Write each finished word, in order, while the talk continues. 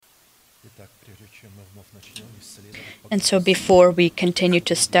And so before we continue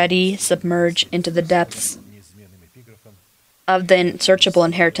to study, submerge into the depths of the unsearchable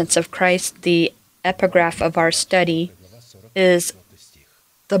inheritance of Christ, the epigraph of our study is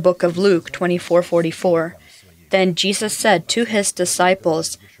the book of Luke 24:44. Then Jesus said to his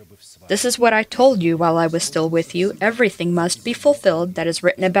disciples, "This is what I told you while I was still with you. Everything must be fulfilled that is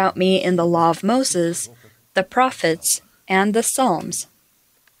written about me in the law of Moses, the prophets, and the Psalms."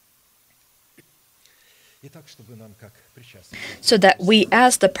 So that we,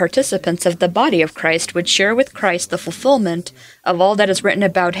 as the participants of the body of Christ, would share with Christ the fulfillment of all that is written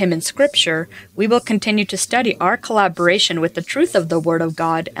about him in Scripture, we will continue to study our collaboration with the truth of the Word of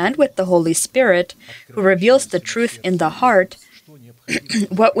God and with the Holy Spirit, who reveals the truth in the heart,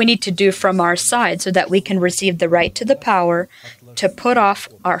 what we need to do from our side so that we can receive the right to the power to put off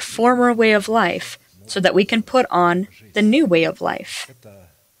our former way of life, so that we can put on the new way of life.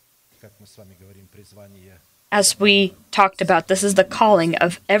 As we talked about, this is the calling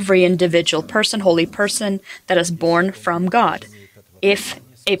of every individual person, holy person that is born from God. If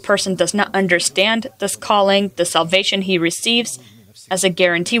a person does not understand this calling, the salvation he receives as a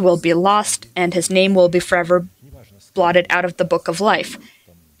guarantee will be lost, and his name will be forever blotted out of the book of life,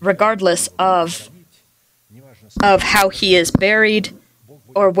 regardless of how he is buried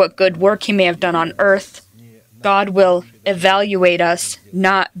or what good work he may have done on earth. God will evaluate us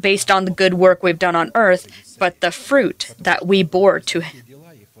not based on the good work we've done on earth, but the fruit that we bore to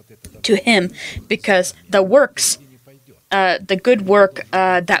him, because the works, the good work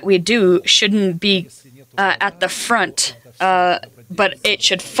that we do shouldn't be at the front, but it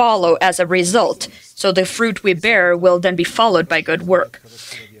should follow as a result. So the fruit we bear will then be followed by good work.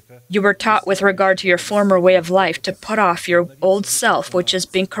 You were taught with regard to your former way of life to put off your old self, which is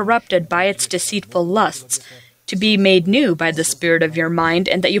being corrupted by its deceitful lusts, to be made new by the spirit of your mind,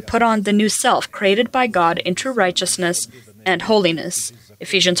 and that you put on the new self, created by God in true righteousness and holiness.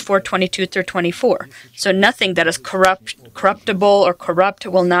 Ephesians 4:22-24. So nothing that is corruptible or corrupt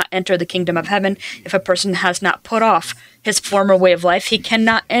will not enter the kingdom of heaven. If a person has not put off his former way of life, he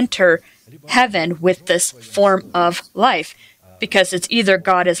cannot enter heaven with this form of life, because it's either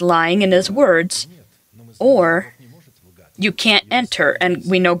God is lying in his words, or you can't enter, and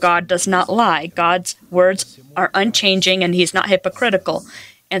we know God does not lie. God's words are unchanging, and he's not hypocritical.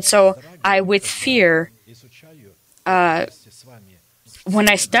 And so I, with fear, when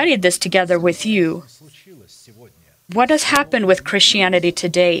I studied this together with you, what has happened with Christianity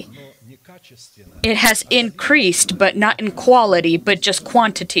today? It has increased, but not in quality, but just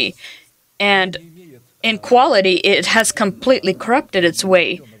quantity. And in quality, it has completely corrupted its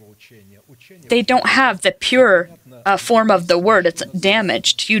way. They don't have the pure form of the word. It's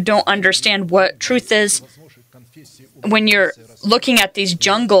damaged. You don't understand what truth is. When you're looking at these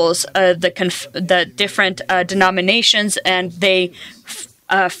jungles, the different denominations, and they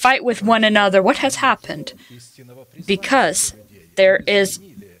fight with one another, what has happened? Because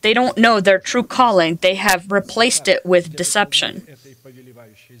they don't know their true calling. They have replaced it with deception.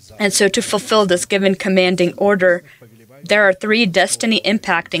 And so to fulfill this given commanding order, there are 3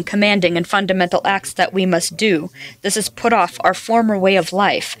 destiny-impacting, commanding, and fundamental acts that we must do. This is put off our former way of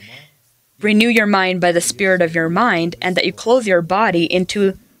life, renew your mind by the spirit of your mind, and that you clothe your body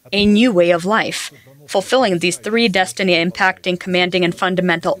into a new way of life. Fulfilling these 3 destiny-impacting, commanding, and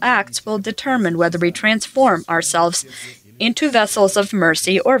fundamental acts will determine whether we transform ourselves into vessels of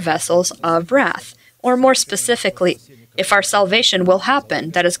mercy or vessels of wrath. Or more specifically, if our salvation will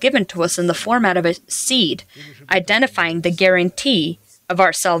happen, that is given to us in the format of a seed, identifying the guarantee of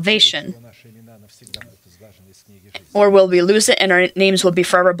our salvation. Or will we lose it and our names will be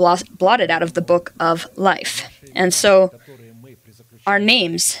forever blotted out of the book of life? And so our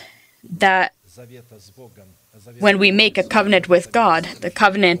names, that when we make a covenant with God, the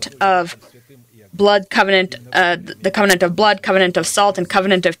covenant of blood, covenant of blood, covenant of salt, and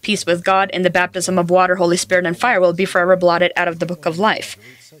covenant of peace with God in the baptism of water, Holy Spirit, and fire will be forever blotted out of the book of life.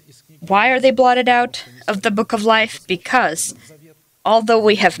 Why are they blotted out of the book of life? Because although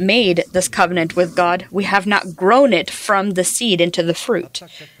we have made this covenant with God, we have not grown it from the seed into the fruit.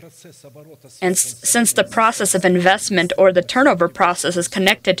 And since the process of investment or the turnover process is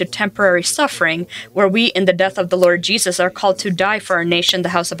connected to temporary suffering, where we in the death of the Lord Jesus are called to die for our nation, the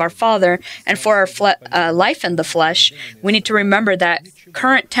house of our Father, and for our life in the flesh, we need to remember that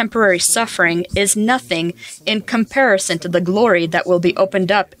current temporary suffering is nothing in comparison to the glory that will be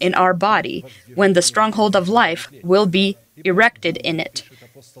opened up in our body when the stronghold of life will be erected in it.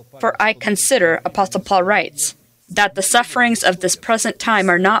 For I consider, Apostle Paul writes, that the sufferings of this present time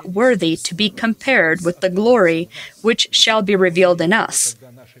are not worthy to be compared with the glory which shall be revealed in us.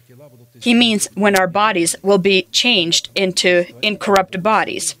 He means when our bodies will be changed into incorrupt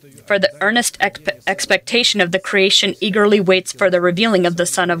bodies. For the earnest expectation of the creation eagerly waits for the revealing of the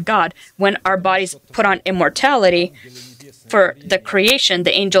Son of God. When our bodies put on immortality, for the creation,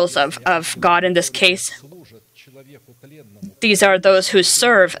 the angels of God in this case, these are those who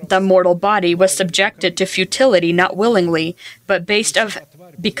serve the mortal body, was subjected to futility, not willingly, but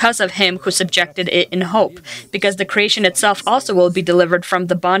because of him who subjected it in hope, because the creation itself also will be delivered from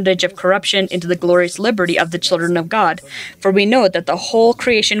the bondage of corruption into the glorious liberty of the children of God. For we know that the whole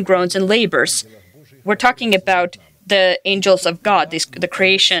creation groans and labors. We're talking about the angels of God, the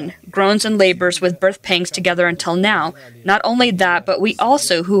creation, groans and labors with birth pangs together until now. Not only that, but we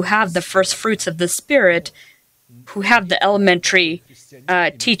also, who have the first fruits of the Spirit, who have the elementary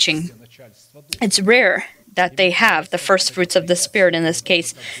teaching. It's rare that they have the first fruits of the Spirit in this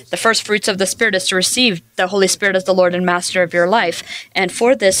case. The first fruits of the Spirit is to receive the Holy Spirit as the Lord and Master of your life. And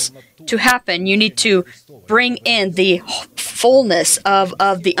for this to happen, you need to bring in the fullness of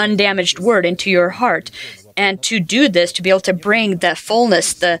the undamaged Word into your heart. And to do this, to be able to bring the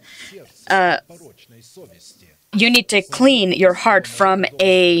fullness, you need to clean your heart from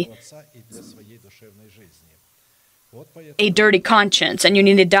a dirty conscience, and you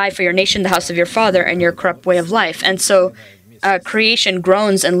need to die for your nation, the house of your father, and your corrupt way of life. And so creation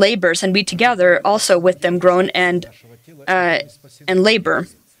groans and labors, and we together also with them groan and labor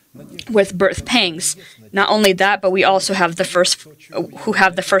with birth pangs. Not only that, but we also have the first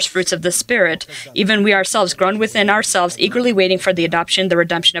fruits of the Spirit. Even we ourselves groan within ourselves, eagerly waiting for the adoption, the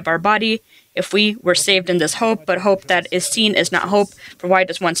redemption of our body. If we were saved in this hope, but hope that is seen is not hope, for why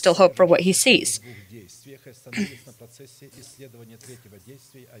does one still hope for what he sees?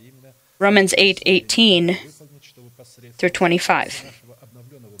 Romans 8:18 through 25.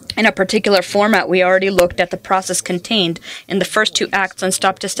 In a particular format, we already looked at the process contained in the first two acts and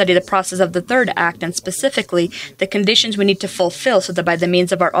stopped to study the process of the third act, and specifically the conditions we need to fulfill so that by the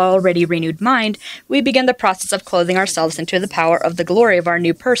means of our already renewed mind, we begin the process of clothing ourselves into the power of the glory of our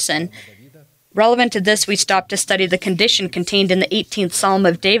new person. Relevant to this, we stopped to study the condition contained in the 18th Psalm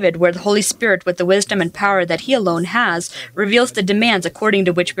of David, where the Holy Spirit, with the wisdom and power that He alone has, reveals the demands according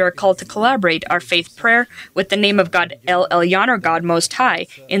to which we are called to collaborate our faith prayer with the name of God El Elyon, or God Most High.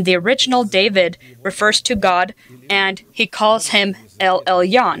 In the original, David refers to God, and he calls Him El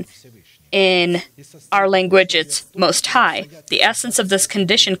Elyon. In our language, it's Most High. The essence of this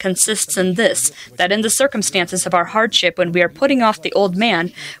condition consists in this, that in the circumstances of our hardship, when we are putting off the old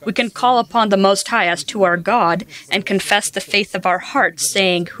man, we can call upon the Most High as to our God and confess the faith of our hearts,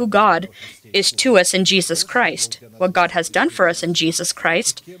 saying who God is to us in Jesus Christ, what God has done for us in Jesus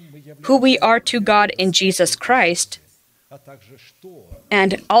Christ, who we are to God in Jesus Christ,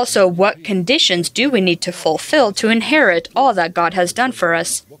 and also what conditions do we need to fulfill to inherit all that God has done for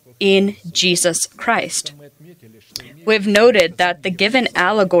us in Jesus Christ. We've noted that the given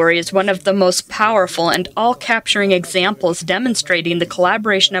allegory is one of the most powerful and all-capturing examples demonstrating the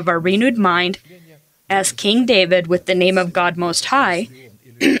collaboration of our renewed mind as King David with the name of God Most High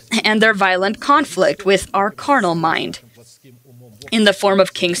and their violent conflict with our carnal mind in the form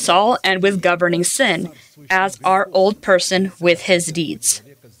of King Saul and with governing sin as our old person with his deeds.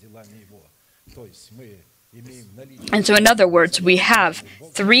 And so in other words, we have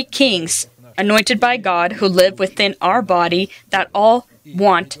three kings anointed by God who live within our body that all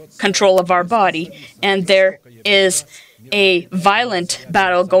want control of our body. And there is a violent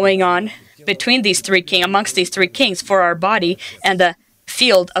battle going on between these three kings, amongst these three kings for our body, and the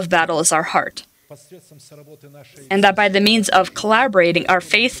field of battle is our heart. And that by the means of collaborating our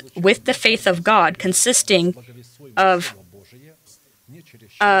faith with the faith of God, consisting of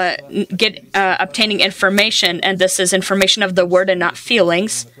obtaining information, and this is information of the Word and not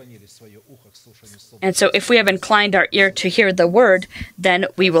feelings. And so if we have inclined our ear to hear the Word, then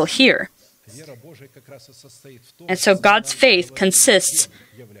we will hear. And so God's faith consists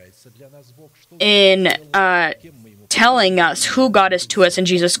in telling us who God is to us in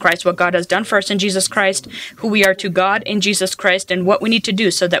Jesus Christ, what God has done for us in Jesus Christ, who we are to God in Jesus Christ, and what we need to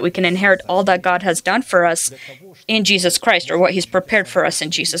do so that we can inherit all that God has done for us in Jesus Christ, or what He's prepared for us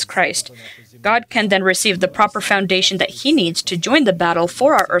in Jesus Christ. God can then receive the proper foundation that He needs to join the battle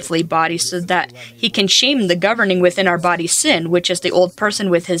for our earthly body so that He can shame the governing within our body sin, which is the old person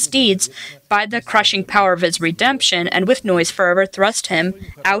with his deeds, by the crushing power of His redemption, and with noise forever thrust him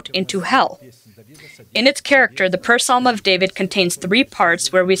out into hell. In its character, the first Psalm of David contains three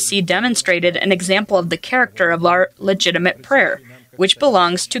parts where we see demonstrated an example of the character of our legitimate prayer, which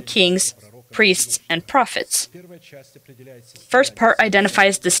belongs to kings priests, and prophets. First part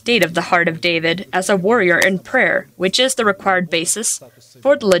identifies the state of the heart of David as a warrior in prayer, which is the required basis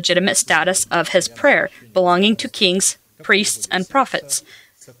for the legitimate status of his prayer, belonging to kings, priests, and prophets.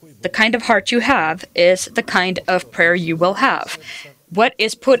 The kind of heart you have is the kind of prayer you will have. What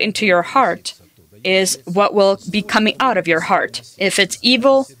is put into your heart is what will be coming out of your heart. If it's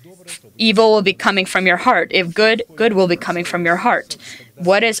evil, evil will be coming from your heart. If good, good will be coming from your heart.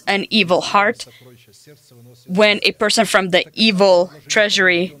 What is an evil heart? When a person from the evil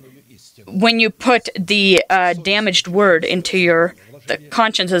treasury, when you put the damaged word into the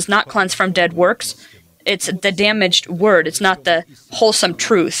conscience is not cleansed from dead works. It's the damaged word. It's not the wholesome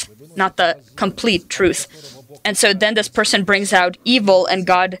truth, not the complete truth. And so then this person brings out evil, and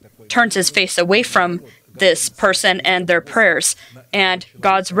God turns his face away from this person and their prayers. And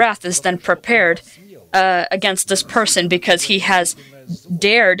God's wrath is then prepared against this person because he has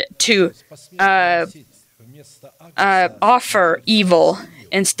dared to offer evil.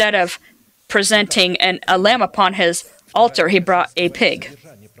 Instead of presenting a lamb upon his altar, he brought a pig.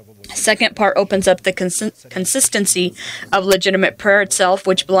 Second part opens up the consistency of legitimate prayer itself,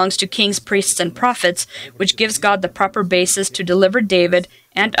 which belongs to kings, priests, and prophets, which gives God the proper basis to deliver David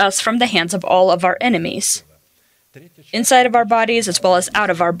and us from the hands of all of our enemies, inside of our bodies as well as out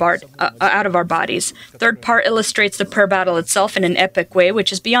of our bodies. Third part illustrates the prayer battle itself in an epic way,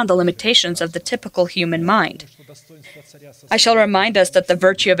 which is beyond the limitations of the typical human mind. I shall remind us that the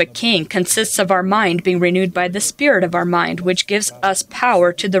virtue of a king consists of our mind being renewed by the spirit of our mind, which gives us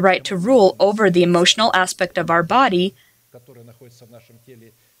power to the right to rule over the emotional aspect of our body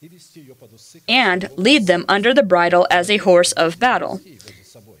and lead them under the bridle as a horse of battle.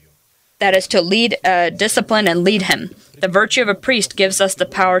 That is to lead, discipline, and lead him. The virtue of a priest gives us the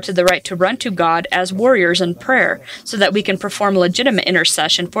power to the right to run to God as warriors in prayer, so that we can perform legitimate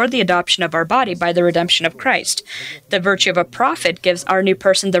intercession for the adoption of our body by the redemption of Christ. The virtue of a prophet gives our new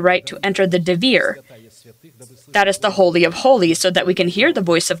person the right to enter the devir, that is the Holy of Holies, so that we can hear the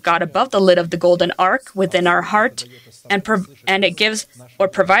voice of God above the lid of the golden ark within our heart, and it gives or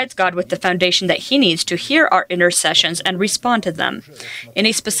provides God with the foundation that he needs to hear our intercessions and respond to them. In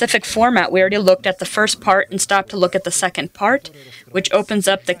a specific format, we already looked at the first part and stopped to look at the second part, which opens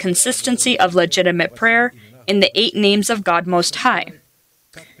up the consistency of legitimate prayer in the 8 names of God Most High.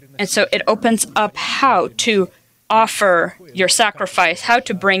 And so it opens up how to offer your sacrifice, how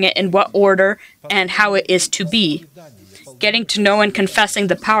to bring it, in what order, and how it is to be. Getting to know and confessing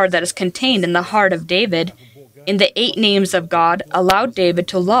the power that is contained in the heart of David in the 8 names of God allowed David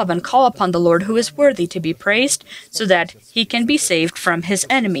to love and call upon the Lord, who is worthy to be praised, so that he can be saved from his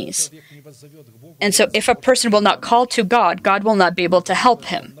enemies. And so if a person will not call to God, God will not be able to help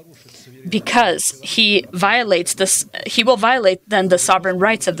him, because he will violate then the sovereign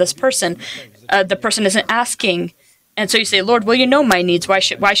rights of this person. The person isn't asking. And so you say, Lord, well, you know my needs. Why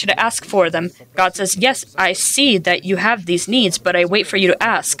should I ask for them? God says, yes, I see that you have these needs, but I wait for you to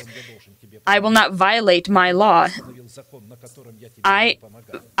ask. I will not violate my law.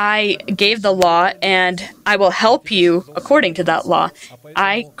 I gave the law, and I will help you according to that law.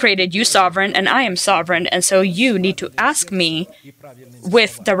 I created you sovereign, and I am sovereign, and so you need to ask me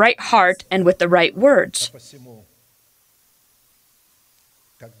with the right heart and with the right words.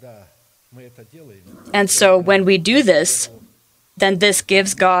 And so when we do this, then this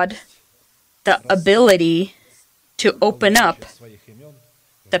gives God the ability to open up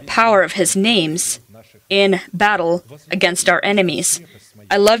the power of his names in battle against our enemies.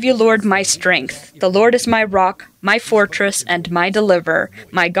 I love you, Lord, my strength. The Lord is my rock, my fortress, and my deliverer.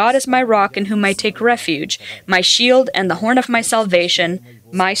 My God is my rock in whom I take refuge, my shield and the horn of my salvation,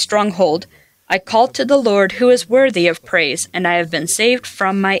 my stronghold. I called to the Lord, who is worthy of praise, and I have been saved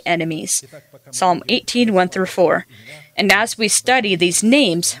from my enemies. Psalm 18, 1-4. And as we study these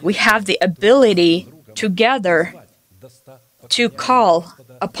names, we have the ability together to call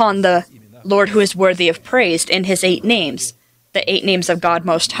upon the Lord who is worthy of praise in his 8 names, the 8 names of God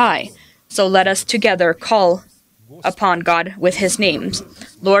Most High. So let us together call upon God with his names.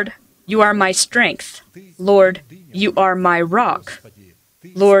 Lord, you are my strength. Lord, you are my rock.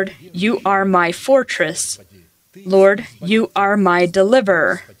 Lord, you are my fortress. Lord, you are my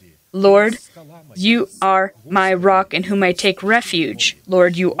deliverer. Lord, you are my rock in whom I take refuge.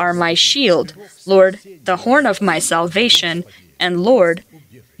 Lord, you are my shield. Lord, the horn of my salvation. And Lord,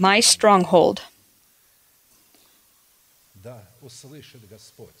 my stronghold.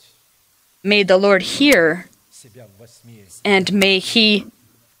 May the Lord hear, and may he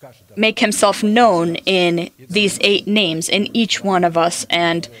make himself known in these 8 names in each one of us,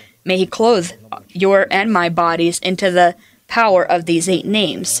 and may he clothe your and my bodies into the power of these 8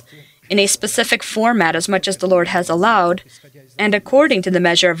 names. in a specific format as much as the Lord has allowed. And according to the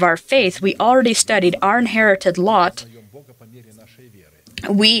measure of our faith, we already studied our inherited lot.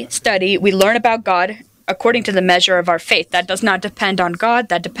 We learn about God according to the measure of our faith. That does not depend on God,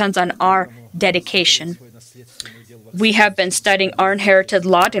 that depends on our dedication. We have been studying our inherited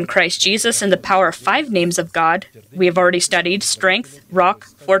lot in Christ Jesus in the power of 5 names of God. We have already studied strength, rock,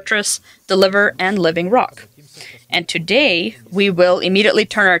 fortress, deliverer, and living rock. And today, we will immediately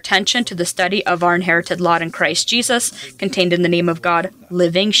turn our attention to the study of our inherited lot in Christ Jesus, contained in the name of God,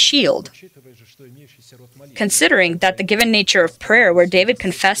 living shield. Considering that the given nature of prayer, where David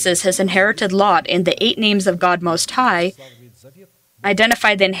confesses his inherited lot in the 8 names of God Most High,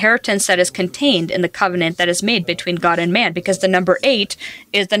 identify the inheritance that is contained in the covenant that is made between God and man, because the number 8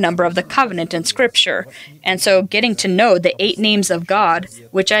 is the number of the covenant in Scripture. And so getting to know the 8 names of God,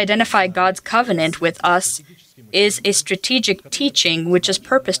 which identify God's covenant with us, is a strategic teaching which is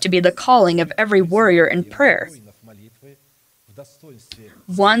purposed to be the calling of every warrior in prayer.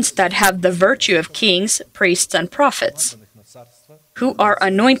 Ones that have the virtue of kings, priests, and prophets, who are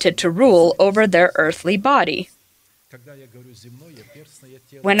anointed to rule over their earthly body.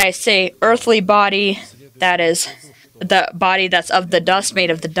 When I say earthly body, that is the body that's of the dust,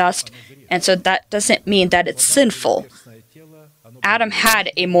 made of the dust, and so that doesn't mean that it's sinful. Adam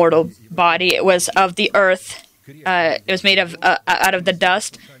had a mortal body. It was of the earth. It was made of out of the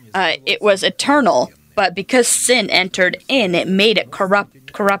dust. It was eternal, but because sin entered in, it made it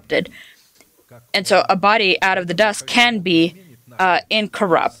corrupted. And so a body out of the dust can be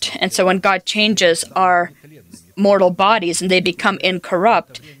incorrupt. And so when God changes our mortal bodies and they become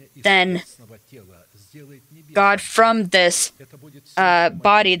incorrupt, then God from this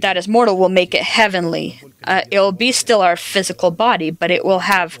body that is mortal will make it heavenly. It will be still our physical body, but it will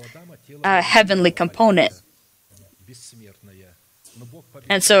have a heavenly component.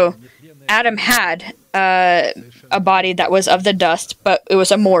 And so Adam had a body that was of the dust, but it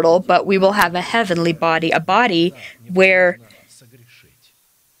was immortal, but we will have a heavenly body, a body where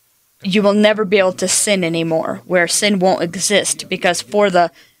you will never be able to sin anymore, where sin won't exist, because for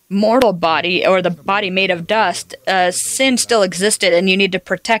the mortal body, or the body made of dust, sin still existed, and you need to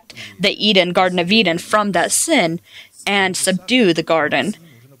protect the Garden of Eden from that sin and subdue the garden.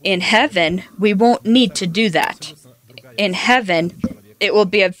 In heaven, we won't need to do that. In heaven, it will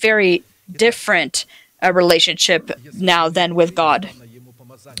be a very different relationship now than with God.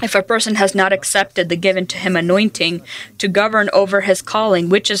 If a person has not accepted the given to him anointing to govern over his calling,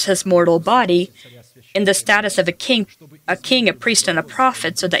 which is his mortal body, in the status of a king, a priest, and a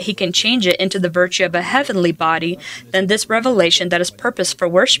prophet, so that he can change it into the virtue of a heavenly body, then this revelation that is purposed for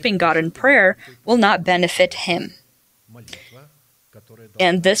worshiping God in prayer will not benefit him.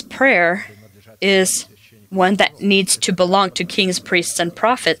 And this prayer is one that needs to belong to kings, priests, and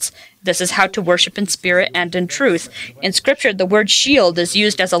prophets. This is how to worship in spirit and in truth. In Scripture, the word shield is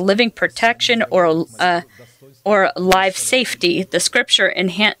used as a living protection or live safety. The Scripture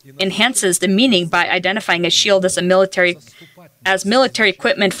enhances the meaning by identifying a shield as military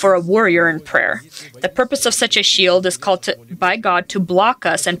equipment for a warrior in prayer. The purpose of such a shield is called by God to block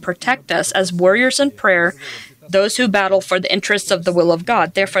us and protect us as warriors in prayer, those who battle for the interests of the will of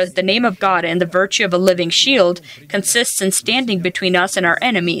God. Therefore, the name of God and the virtue of a living shield consists in standing between us and our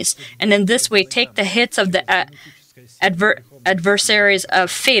enemies, and in this way take the hits of the adversaries of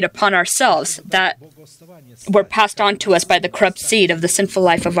fate upon ourselves that were passed on to us by the corrupt seed of the sinful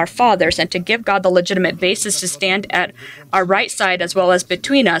life of our fathers, and to give God the legitimate basis to stand at our right side as well as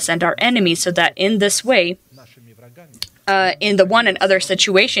between us and our enemies, so that in this way, in the one and other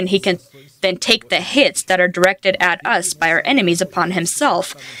situation, he can then take the hits that are directed at us by our enemies upon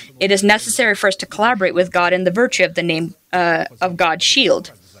himself. It is necessary for us to collaborate with God in the virtue of the name of God's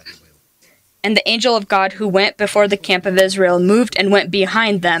shield. And the angel of God who went before the camp of Israel moved and went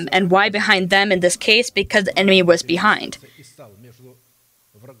behind them. And why behind them in this case? Because the enemy was behind.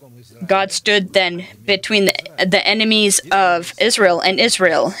 God stood then between the enemies of Israel,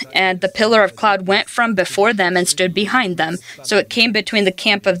 and the pillar of cloud went from before them and stood behind them. So it came between the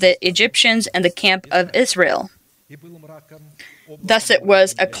camp of the Egyptians and the camp of Israel. Thus it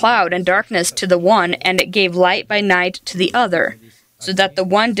was a cloud and darkness to the one, and it gave light by night to the other, so that the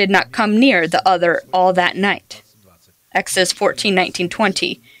one did not come near the other all that night. Exodus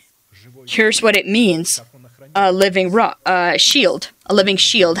 14:19-20. Here's what it means. A living shield,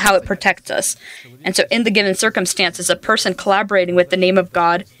 how it protects us. And so in the given circumstances, a person collaborating with the name of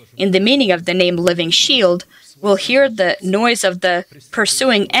God in the meaning of the name living shield will hear the noise of the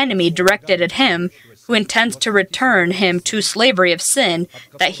pursuing enemy directed at him, who intends to return him to slavery of sin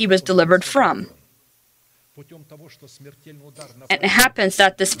that he was delivered from. And it happens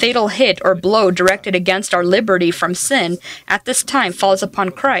that this fatal hit or blow directed against our liberty from sin at this time falls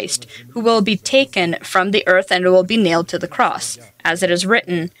upon Christ, who will be taken from the earth and will be nailed to the cross. As it is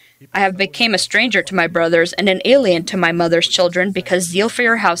written, I have become a stranger to my brothers and an alien to my mother's children, because zeal for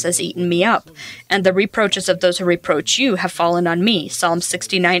your house has eaten me up, and the reproaches of those who reproach you have fallen on me. Psalm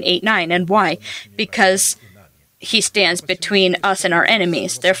 69:8-9. And why? Because he stands between us and our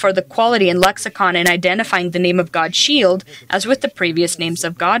enemies. Therefore, the quality and lexicon in identifying the name of God, shield, as with the previous names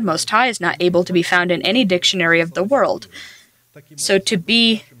of God Most High, is not able to be found in any dictionary of the world. So to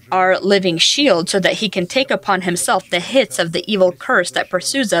be our living shield, so that he can take upon himself the hits of the evil curse that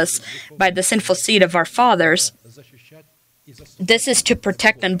pursues us by the sinful seed of our fathers, this is to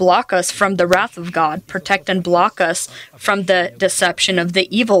protect and block us from the wrath of God, protect and block us from the deception of the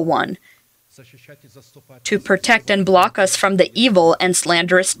evil one, to protect and block us from the evil and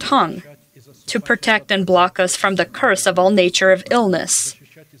slanderous tongue, to protect and block us from the curse of all nature of illness,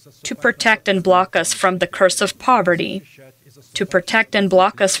 to protect and block us from the curse of poverty, to protect and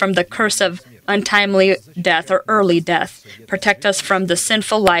block us from the curse of untimely death or early death, protect us from the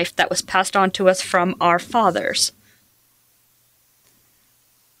sinful life that was passed on to us from our fathers.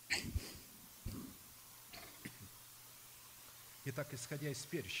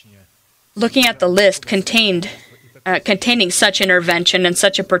 Looking at the list containing such intervention and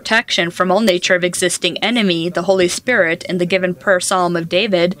such a protection from all nature of existing enemy, the Holy Spirit, in the given prayer psalm of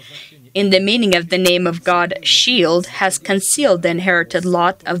David, in the meaning of the name of God, shield, has concealed the inherited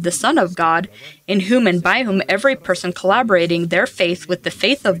lot of the Son of God, in whom and by whom every person collaborating their faith with the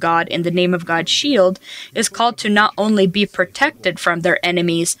faith of God in the name of God, shield, is called to not only be protected from their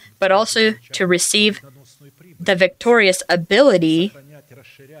enemies, but also to receive the victorious ability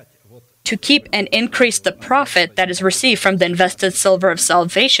to keep and increase the profit that is received from the invested silver of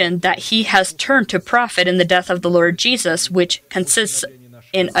salvation that he has turned to profit in the death of the Lord Jesus, which consists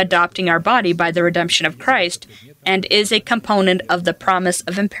in adopting our body by the redemption of Christ, and is a component of the promise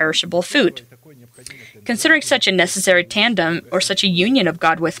of imperishable food. Considering such a necessary tandem, or such a union of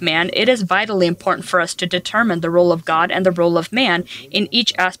God with man, it is vitally important for us to determine the role of God and the role of man in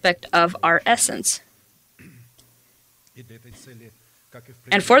each aspect of our essence.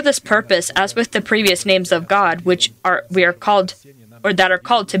 And for this purpose, as with the previous names of God, which we are called, or that are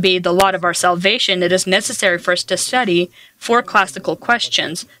called to be the lot of our salvation, it is necessary for us to study 4 classical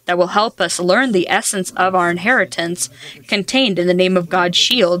questions that will help us learn the essence of our inheritance contained in the name of God's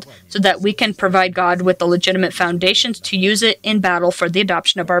shield, so that we can provide God with the legitimate foundations to use it in battle for the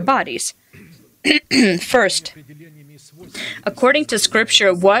adoption of our bodies. First, according to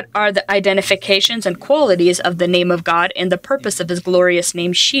Scripture, what are the identifications and qualities of the name of God in the purpose of His glorious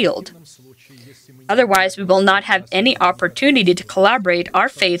name, shield? Otherwise, we will not have any opportunity to collaborate our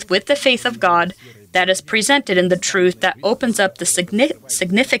faith with the faith of God that is presented in the truth that opens up the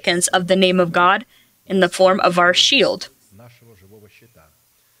significance of the name of God in the form of our shield.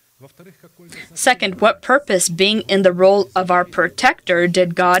 Second, what purpose, being in the role of our protector,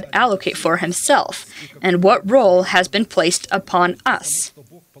 did God allocate for Himself, and what role has been placed upon us?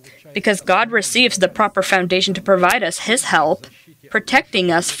 Because God receives the proper foundation to provide us His help,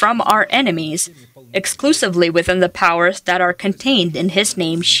 protecting us from our enemies, exclusively within the powers that are contained in His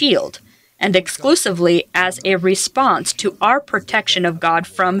name, shield, and exclusively as a response to our protection of God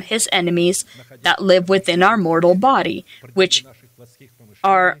from His enemies that live within our mortal body, which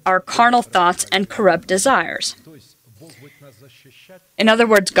are our carnal thoughts and corrupt desires. In other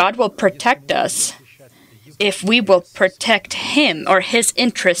words, God will protect us if we will protect Him or His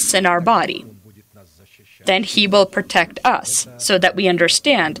interests in our body. Then He will protect us, so that we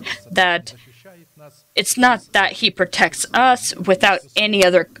understand that it's not that He protects us without any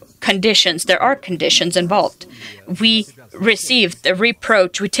other conditions. There are conditions involved. We receive the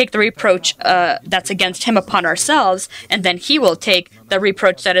reproach, we take the reproach that's against Him upon ourselves, and then He will take the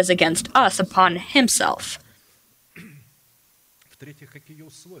reproach that is against us upon Himself.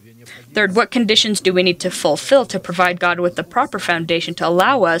 Third, what conditions do we need to fulfill to provide God with the proper foundation to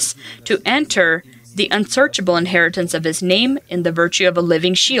allow us to enter the unsearchable inheritance of His name in the virtue of a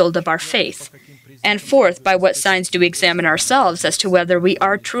living shield of our faith? And fourth, by what signs do we examine ourselves as to whether we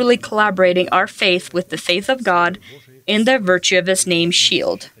are truly collaborating our faith with the faith of God in the virtue of His name,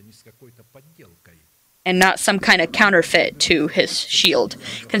 shield, and not some kind of counterfeit to His shield?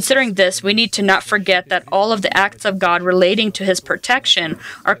 Considering this, we need to not forget that all of the acts of God relating to His protection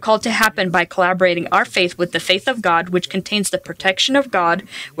are called to happen by collaborating our faith with the faith of God, which contains the protection of God,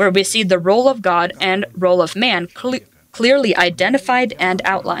 where we see the role of God and role of man clearly identified and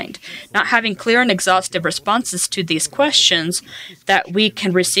outlined. Not having clear and exhaustive responses to these questions that we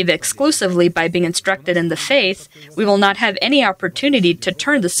can receive exclusively by being instructed in the faith, we will not have any opportunity to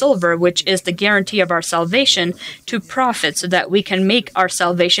turn the silver, which is the guarantee of our salvation, to profit so that we can make our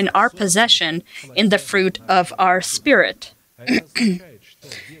salvation our possession in the fruit of our Spirit.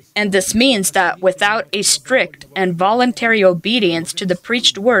 And this means that without a strict and voluntary obedience to the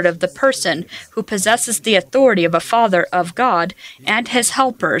preached word of the person who possesses the authority of a Father of God and his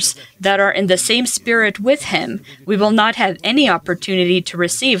helpers that are in the same spirit with him, we will not have any opportunity to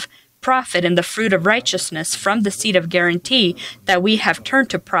receive profit in the fruit of righteousness from the seed of guarantee that we have turned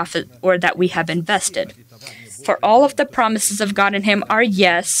to profit or that we have invested. For all of the promises of God in him are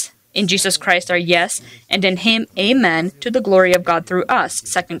yes, in Jesus Christ are yes, and in him amen, to the glory of God through us.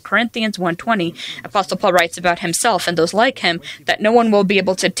 2 Corinthians 1:20. Apostle Paul writes about himself and those like him that no one will be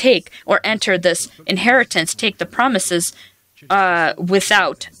able to take or enter this inheritance, take the promises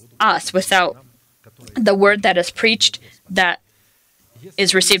without us, without the word that is preached, that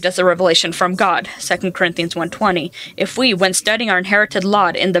is received as a revelation from God. 2 Corinthians 1:20. If we, when studying our inherited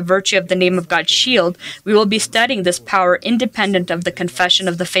lot in the virtue of the name of God's shield, we will be studying this power independent of the confession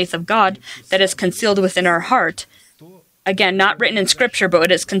of the faith of God that is concealed within our heart, again, not written in Scripture, but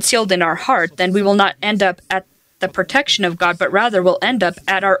it is concealed in our heart, then we will not end up at the protection of God, but rather will end up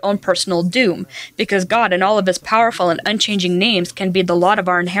at our own personal doom, because God in all of his powerful and unchanging names can be the lot of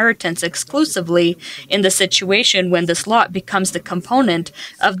our inheritance exclusively in the situation when this lot becomes the component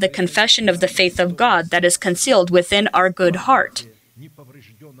of the confession of the faith of God that is concealed within our good heart,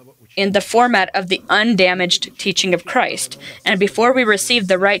 in the format of the undamaged teaching of Christ. And before we receive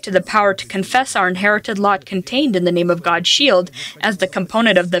the right to the power to confess our inherited lot contained in the name of God's shield as the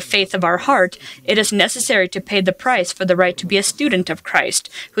component of the faith of our heart, it is necessary to pay the price for the right to be a student of Christ,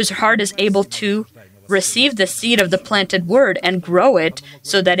 whose heart is able to receive the seed of the planted word and grow it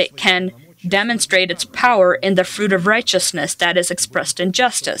so that it can demonstrate its power in the fruit of righteousness that is expressed in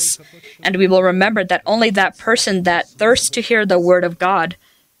justice. And we will remember that only that person that thirsts to hear the word of God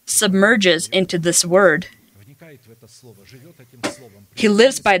submerges into this word. He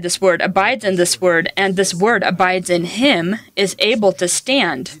lives by this word, abides in this word, and this word abides in him, is able to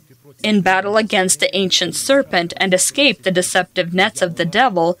stand in battle against the ancient serpent and escape the deceptive nets of the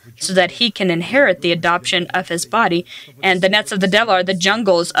devil so that he can inherit the adoption of his body. And the nets of the devil are the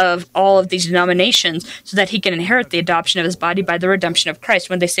jungles of all of these denominations so that he can inherit the adoption of his body by the redemption of Christ.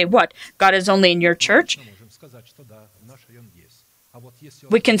 When they say, what? God is only in your church?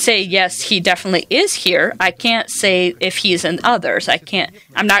 We can say, yes, he definitely is here. I can't say if he's in others. I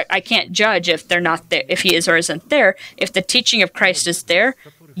can't judge if they're not there, if he is or isn't there. If the teaching of Christ is there,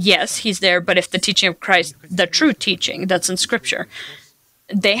 yes, he's there. But if the teaching of Christ, the true teaching that's in Scripture,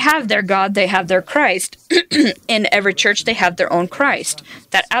 they have their God, they have their Christ. In every church, they have their own Christ.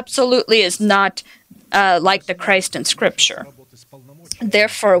 That absolutely is not like the Christ in Scripture.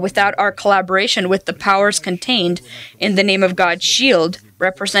 Therefore, without our collaboration with the powers contained in the name of God's shield,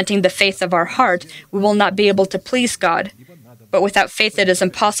 representing the faith of our heart, we will not be able to please God. But without faith it is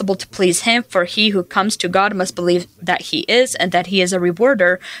impossible to please him, for he who comes to God must believe that he is, and that he is a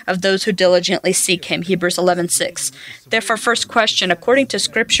rewarder of those who diligently seek him. Hebrews 11:6. Therefore, first question, according to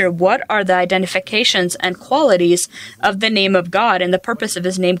Scripture, what are the identifications and qualities of the name of God and the purpose of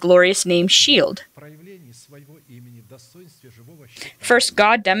his name, glorious name, shield? First,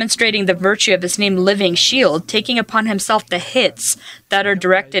 God demonstrating the virtue of his name, living shield, taking upon himself the hits that are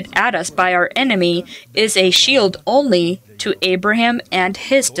directed at us by our enemy, is a shield only to Abraham and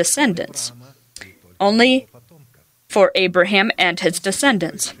his descendants. Only for Abraham and his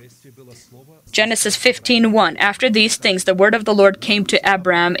descendants. Genesis 15:1. After these things, the word of the Lord came to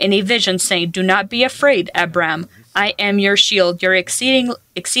Abram in a vision, saying, Do not be afraid, Abram. I am your shield, your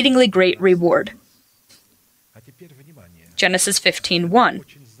exceedingly great reward. Genesis 15:1.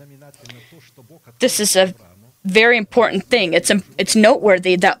 This is a very important thing. It's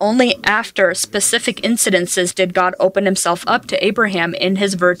noteworthy that only after specific incidences did God open himself up to Abraham in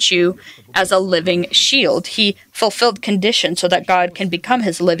his virtue as a living shield. He fulfilled conditions so that God can become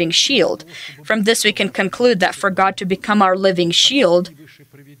his living shield. From this we can conclude that for God to become our living shield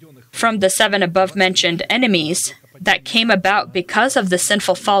from the 7 above-mentioned enemies that came about because of the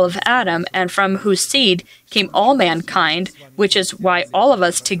sinful fall of Adam, and from whose seed came all mankind, which is why all of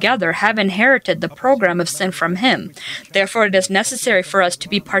us together have inherited the program of sin from him. Therefore, it is necessary for us to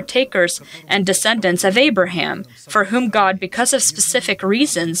be partakers and descendants of Abraham, for whom God, because of specific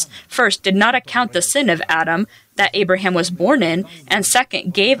reasons, first did not account the sin of Adam that Abraham was born in, and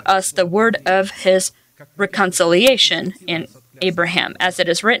second, gave us the word of his reconciliation in Abraham, as it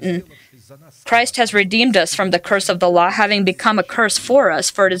is written, Christ has redeemed us from the curse of the law, having become a curse for us.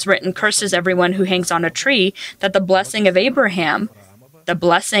 For it is written, "Curses everyone who hangs on a tree," that the blessing of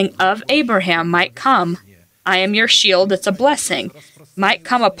Abraham might come. I am your shield, it's a blessing, might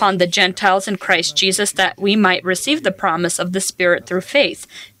come upon the Gentiles in Christ Jesus, that we might receive the promise of the Spirit through faith.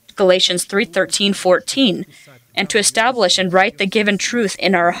 Galatians 3:13-14. And to establish and write the given truth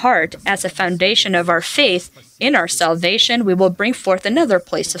in our heart as a foundation of our faith in our salvation, we will bring forth another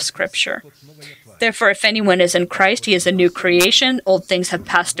place of Scripture. Therefore, if anyone is in Christ, he is a new creation. Old things have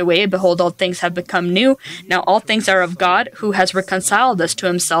passed away. Behold, all things have become new. Now all things are of God, who has reconciled us to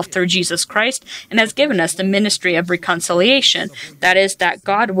himself through Jesus Christ, and has given us the ministry of reconciliation. That is, that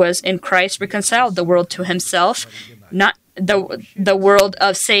God was in Christ reconciled the world to himself, not the world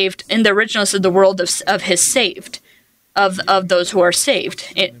of saved. In the original, so the world of his saved. Of those who are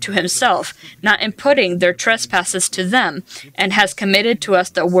saved to himself, not imputing their trespasses to them, and has committed to us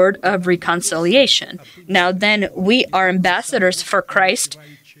the word of reconciliation. Now then, we are ambassadors for Christ,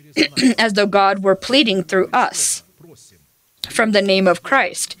 as though God were pleading through us. From the name of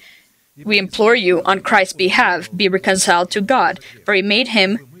Christ, we implore you, on Christ's behalf, be reconciled to God, for he made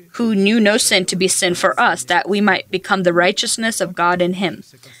him who knew no sin to be sin for us, that we might become the righteousness of God in him.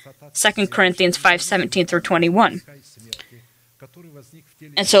 2 Corinthians 5:17-21.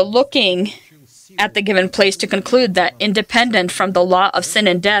 And so looking at the given place to conclude that independent from the law of sin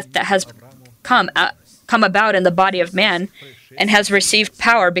and death that has come about in the body of man and has received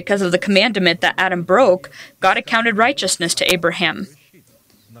power because of the commandment that Adam broke, God accounted righteousness to Abraham.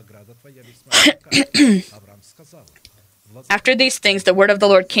 After these things, the word of the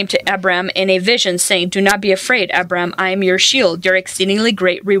Lord came to Abram in a vision, saying, "Do not be afraid, Abram. I am your shield, your exceedingly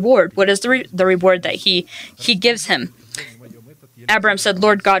great reward." What is the reward that he gives him? Abram said,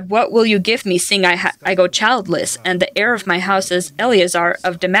 "Lord God, what will you give me, seeing I go childless, and the heir of my house is Eliezer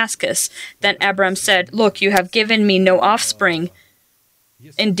of Damascus?" Then Abram said, "Look, you have given me no offspring.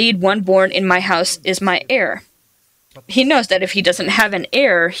 Indeed, one born in my house is my heir." He knows that if he doesn't have an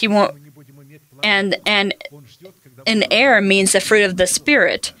heir, he won't. And an heir means the fruit of the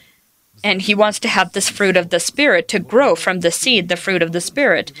Spirit. And he wants to have this fruit of the Spirit to grow from the seed, the fruit of the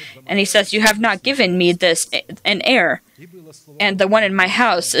Spirit. And he says, "You have not given me an heir. And the one in my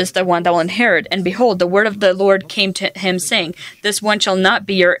house is the one that will inherit." And behold, the word of the Lord came to him, saying, "This one shall not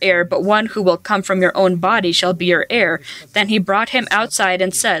be your heir, but one who will come from your own body shall be your heir." Then he brought him outside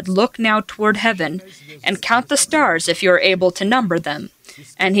and said, "Look now toward heaven, and count the stars, if you are able to number them."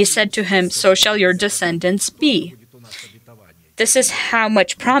 And he said to him, "So shall your descendants be." This is how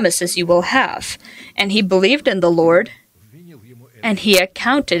much promises you will have. And he believed in the Lord, and he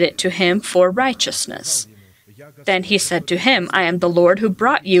accounted it to him for righteousness. Then he said to him, "I am the Lord who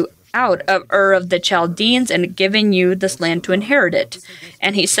brought you out of Ur of the Chaldeans and given you this land to inherit it."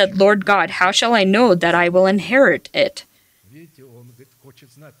 And he said, "Lord God, how shall I know that I will inherit it?"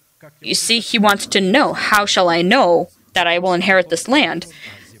 You see, he wants to know, how shall I know that I will inherit this land?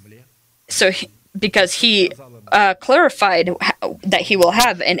 So, because he clarified that he will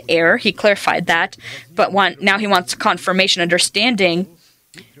have an heir, he clarified that, but now he wants confirmation, understanding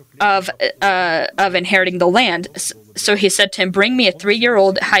of inheriting the land. So he said to him, "Bring me a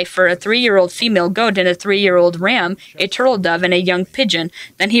 3-year-old heifer, a 3-year-old female goat, and a 3-year-old ram, a turtle dove, and a young pigeon."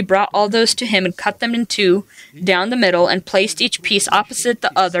 Then he brought all those to him and cut them in two down the middle and placed each piece opposite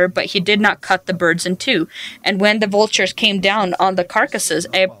the other, but he did not cut the birds in two. And when the vultures came down on the carcasses,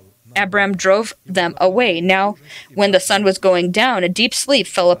 Abram drove them away. Now, when the sun was going down, a deep sleep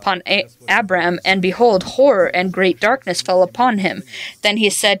fell upon Abram, and behold, horror and great darkness fell upon him. Then he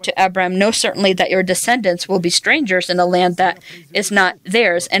said to Abram, "Know certainly that your descendants will be strangers in a land that is not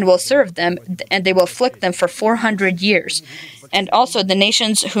theirs, and will serve them, and they will afflict them for 400 years. And also the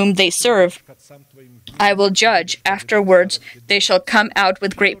nations whom they serve I will judge. Afterwards they shall come out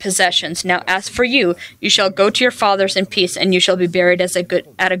with great possessions. Now as for you, you shall go to your fathers in peace, and you shall be buried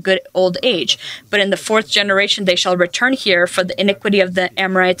at a good old age. But in the 4th generation they shall return here, for the iniquity of the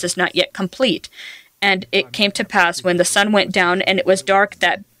Amorites is not yet complete." And it came to pass, when the sun went down, and it was dark,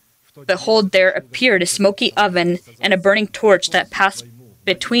 that, behold, there appeared a smoky oven and a burning torch that passed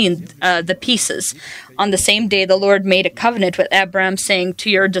between the pieces. On the same day the Lord made a covenant with Abram, saying,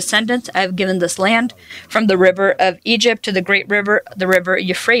 "To your descendants I have given this land, from the river of Egypt to the great river, the river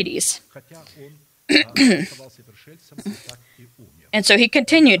Euphrates." And so he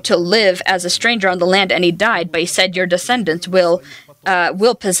continued to live as a stranger on the land, and he died, but he said, "Your descendants will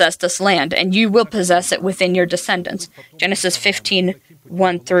possess this land, and you will possess it within your descendants." Genesis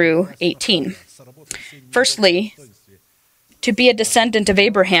 15:1-18. Firstly, to be a descendant of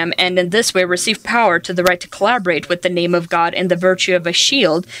Abraham and in this way receive power to the right to collaborate with the name of God in the virtue of a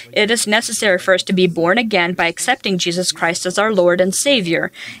shield, it is necessary for us to be born again by accepting Jesus Christ as our Lord and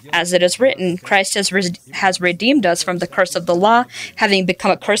Savior. As it is written, Christ has redeemed us from the curse of the law, having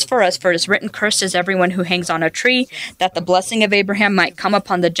become a curse for us, for it is written, cursed is everyone who hangs on a tree, that the blessing of Abraham might come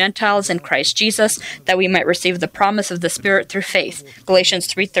upon the Gentiles in Christ Jesus, that we might receive the promise of the Spirit through faith. Galatians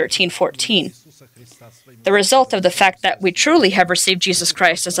 3:13-14. The result of the fact that we truly have received Jesus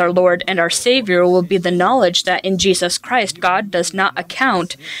Christ as our Lord and our Savior will be the knowledge that in Jesus Christ God does not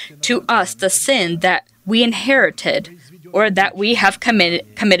account to us the sin that we inherited or that we have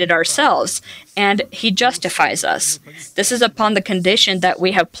committed ourselves, and He justifies us. This is upon the condition that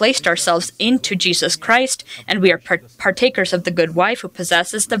we have placed ourselves into Jesus Christ, and we are partakers of the good wife who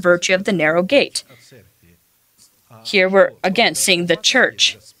possesses the virtue of the narrow gate. Here we're again seeing the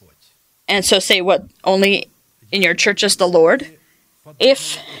church. And so say what? Only in your church is the Lord?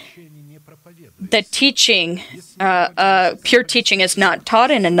 If the teaching, pure teaching is not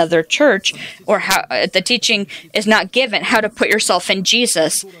taught in another church, or how the teaching is not given how to put yourself in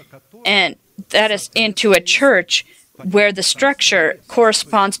Jesus, and that is into a church where the structure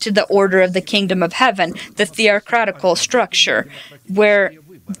corresponds to the order of the kingdom of heaven, the theocratical structure, where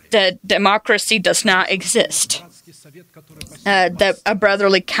the democracy does not exist. A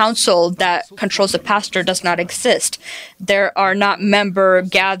brotherly council that controls a pastor does not exist. There are not member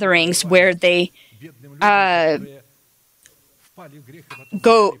gatherings where they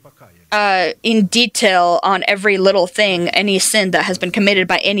go in detail on every little thing, any sin that has been committed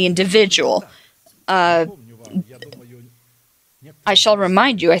by any individual. I shall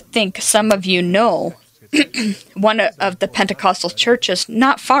remind you, I think some of you know, one of the Pentecostal churches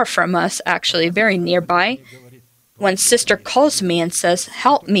not far from us, actually very nearby, when sister calls me and says,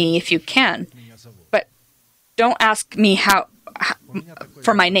 help me if you can, but don't ask me how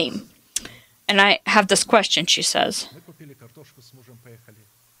for my name. And I have this question, she says.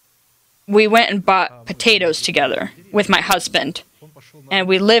 We went and bought potatoes together with my husband, and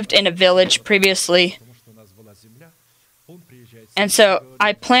we lived in a village previously. And so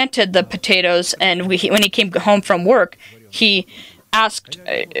I planted the potatoes, and when he came home from work, he asked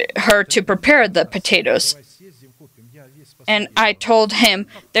her to prepare the potatoes. And I told him,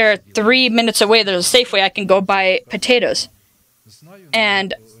 there are 3 minutes away, there's a Safeway, I can go buy potatoes.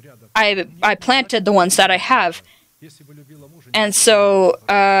 And I planted the ones that I have. And so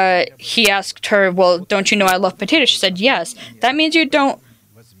he asked her, well, don't you know I love potatoes? She said, yes. That means you don't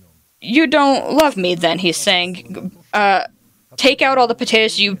love me then, he's saying. Take out all the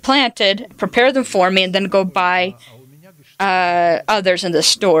potatoes you planted, prepare them for me, and then go buy others in the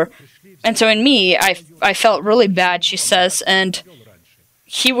store. And so in me, I felt really bad, she says, and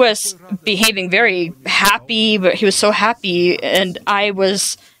he was behaving very happy, but he was so happy, and I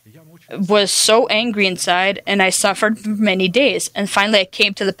was so angry inside, and I suffered for many days. And finally I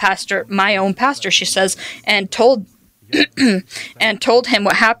came to the pastor, my own pastor, she says, and told him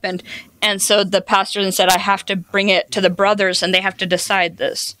what happened. And so the pastor then said, I have to bring it to the brothers, and they have to decide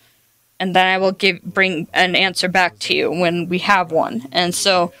this. And then I will bring an answer back to you when we have one. And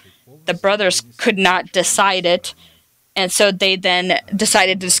so the brothers could not decide it, and so they then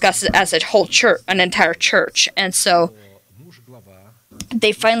decided to discuss it as a whole church, an entire church. And so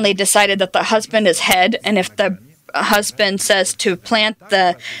they finally decided that the husband is head, and if the husband says to plant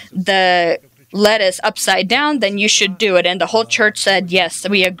the lettuce upside down, then you should do it. And the whole church said, yes,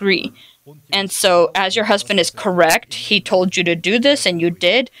 we agree. And so as your husband is correct, he told you to do this, and you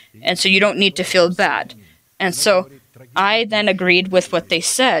did, and so you don't need to feel bad. And so I then agreed with what they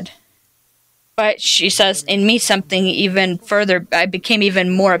said. But she says, in me, something even further, I became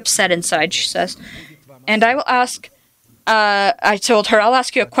even more upset inside, she says. And I will ask, I told her, I'll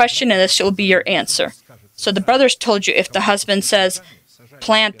ask you a question, and this will be your answer. So the brothers told you if the husband says,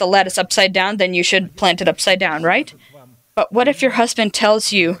 plant the lettuce upside down, then you should plant it upside down, right? But what if your husband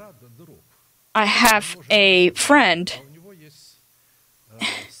tells you, I have a friend,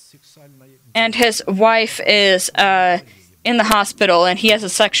 and his wife is in the hospital, and he has a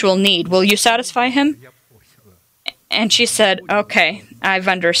sexual need. Will you satisfy him? And she said, okay, I've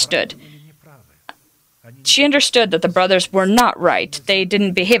understood. She understood that the brothers were not right. They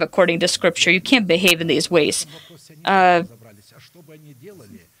didn't behave according to Scripture. You can't behave in these ways.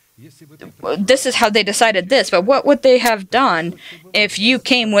 This is how they decided this, but what would they have done if you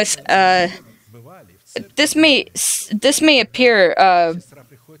came with... This may appear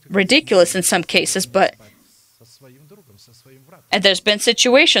ridiculous in some cases, but and there's been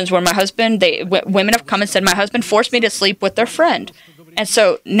situations where women have come and said, my husband forced me to sleep with their friend. And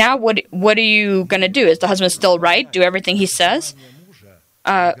so now what are you going to do? Is the husband still right? Do everything he says?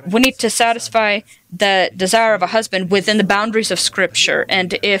 We need to satisfy the desire of a husband within the boundaries of Scripture.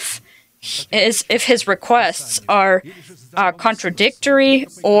 And if his requests are contradictory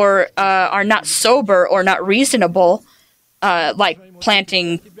or are not sober or not reasonable, like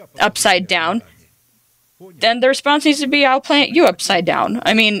planting upside down, then the response needs to be, I'll plant you upside down.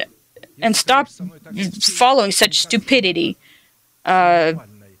 I mean, and stop following such stupidity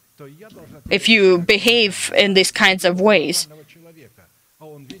if you behave in these kinds of ways.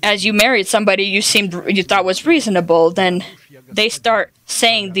 As you married somebody you thought was reasonable, then they start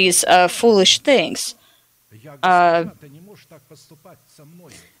saying these foolish things. And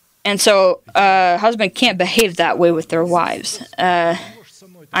so a husband can't behave that way with their wives.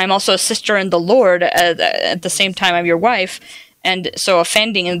 I'm also a sister in the Lord. At the same time, I'm your wife. And so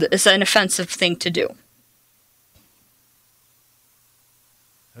offending is an offensive thing to do.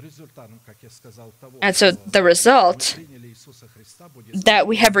 And so the result that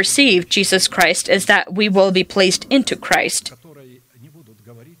we have received Jesus Christ is that we will be placed into Christ,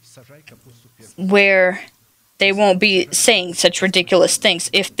 where they won't be saying such ridiculous things.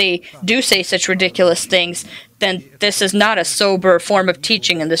 If they do say such ridiculous things, then this is not a sober form of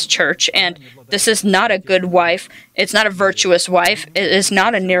teaching in this church, and this is not a good wife. It's not a virtuous wife. It is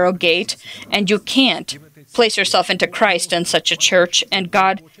not a narrow gate, and you can't place yourself into Christ in such a church, and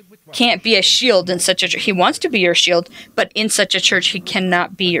God can't be a shield in such a church. He wants to be your shield, but in such a church, He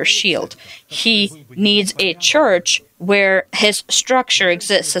cannot be your shield. He needs a church where His structure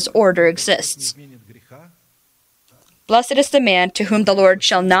exists, His order exists. Blessed is the man to whom the Lord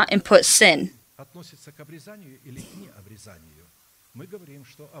shall not impute sin.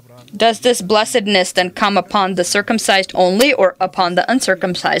 Does this blessedness then come upon the circumcised only, or upon the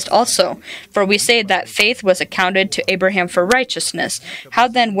uncircumcised also? For we say that faith was accounted to Abraham for righteousness. How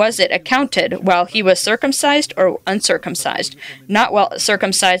then was it accounted? While he was circumcised or uncircumcised? Not while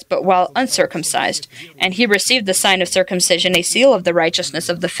circumcised, but while uncircumcised. And he received the sign of circumcision, a seal of the righteousness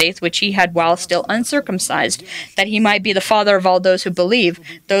of the faith which he had while still uncircumcised, that he might be the father of all those who believe,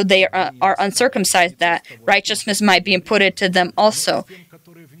 though they are uncircumcised, that righteousness might be imputed to them also.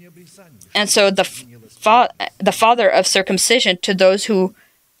 And so the father of circumcision to those who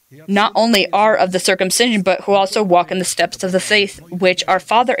not only are of the circumcision, but who also walk in the steps of the faith which our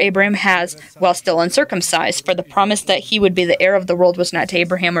father Abraham has while still uncircumcised. For the promise that he would be the heir of the world was not to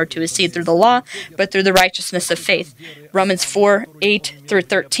Abraham or to his seed through the law, but through the righteousness of faith. Romans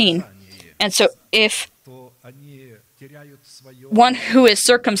 4:8-13. And so if one who is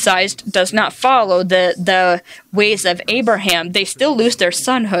circumcised does not follow the ways of Abraham, they still lose their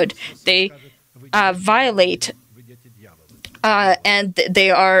sonhood. They violate, and they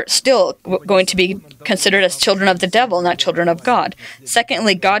are still going to be considered as children of the devil, not children of God.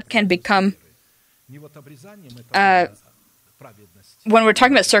 Secondly, God can become, when we're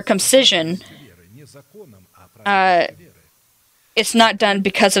talking about circumcision, it's not done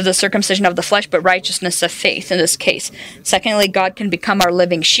because of the circumcision of the flesh, but righteousness of faith in this case. Secondly, God can become our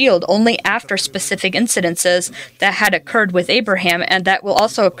living shield only after specific incidences that had occurred with Abraham, and that will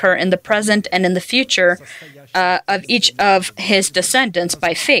also occur in the present and in the future of each of his descendants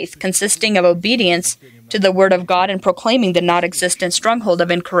by faith, consisting of obedience to the word of God and proclaiming the not-existent stronghold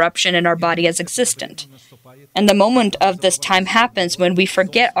of incorruption in our body as existent. And the moment of this time happens when we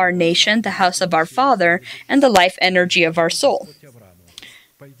forget our nation, the house of our Father, and the life energy of our soul.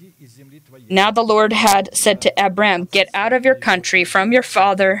 Now the Lord had said to Abram, "Get out of your country, from your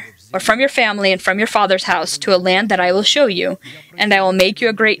father, or from your family, and from your father's house, to a land that I will show you. And I will make you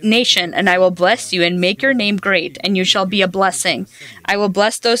a great nation, and I will bless you, and make your name great, and you shall be a blessing. I will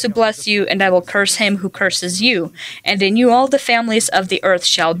bless those who bless you, and I will curse him who curses you. And in you all the families of the earth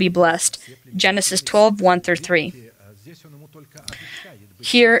shall be blessed." Genesis 12:1-3.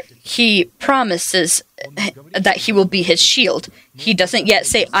 Here he promises that he will be his shield. He doesn't yet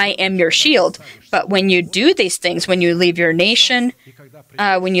say, "I am your shield." But when you do these things, when you leave your nation,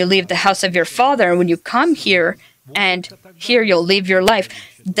 when you leave the house of your father, and when you come here, and here you'll leave your life,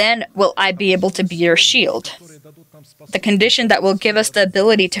 then will I be able to be your shield. The condition that will give us the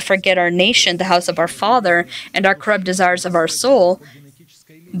ability to forget our nation, the house of our father, and our corrupt desires of our soul,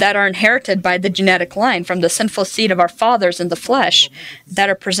 that are inherited by the genetic line from the sinful seed of our fathers in the flesh, that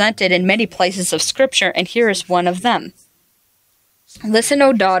are presented in many places of Scripture, and here is one of them. "Listen,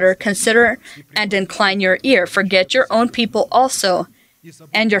 O daughter, consider and incline your ear. Forget your own people also,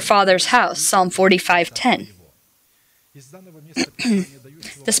 and your father's house." Psalm 45:10.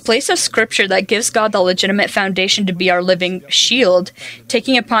 This place of Scripture that gives God the legitimate foundation to be our living shield,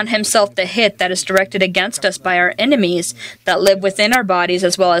 taking upon himself the hit that is directed against us by our enemies that live within our bodies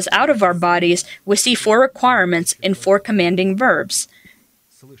as well as out of our bodies, we see 4 requirements in 4 commanding verbs.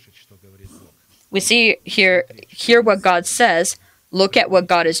 We see hear what God says, look at what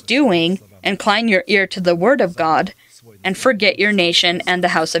God is doing, incline your ear to the word of God, and forget your nation and the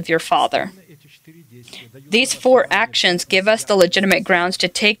house of your father. These 4 actions give us the legitimate grounds to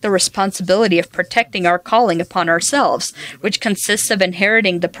take the responsibility of protecting our calling upon ourselves, which consists of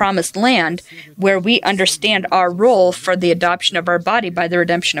inheriting the promised land, where we understand our role for the adoption of our body by the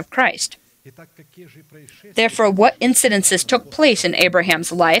redemption of Christ. Therefore, what incidences took place in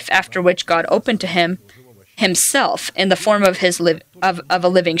Abraham's life, after which God opened to him himself in the form of a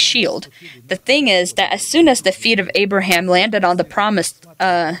living shield? The thing is that as soon as the feet of Abraham landed on the promised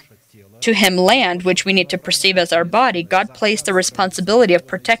to him land, which we need to perceive as our body, God placed the responsibility of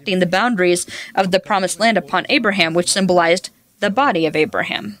protecting the boundaries of the promised land upon Abraham, which symbolized the body of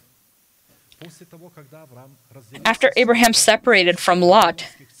Abraham. After Abraham separated from Lot,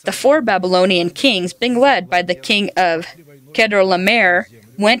 the 4 Babylonian kings, being led by the king of Kedorlaomer,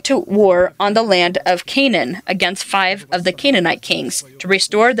 went to war on the land of Canaan against 5 of the Canaanite kings to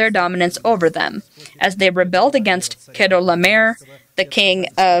restore their dominance over them, as they rebelled against Kedorlaomer, the king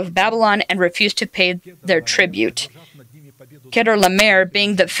of Babylon, and refused to pay their tribute. Kedorlaomer,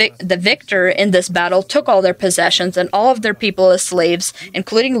 being the victor in this battle, took all their possessions and all of their people as slaves,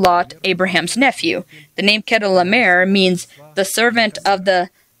 including Lot, Abraham's nephew. The name Kedorlaomer means the servant of the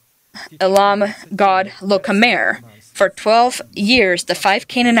Elam god Lokamer. For 12 years, the 5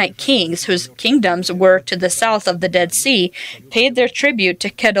 Canaanite kings, whose kingdoms were to the south of the Dead Sea, paid their tribute to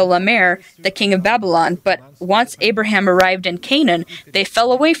Kedorlaomer, the king of Babylon. But once Abraham arrived in Canaan, they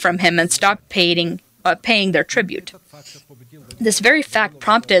fell away from him and stopped paying their tribute. This very fact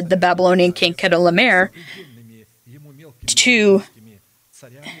prompted the Babylonian king Kedorlaomer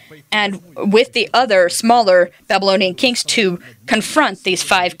and with the other smaller Babylonian kings to confront these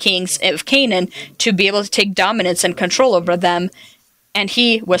 5 kings of Canaan to be able to take dominance and control over them, and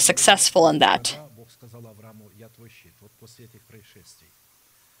he was successful in that.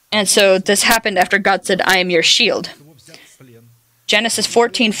 And so this happened after God said, I am your shield. Genesis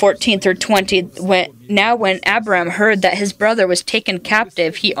 14:14 through 20. When Abram heard that his brother was taken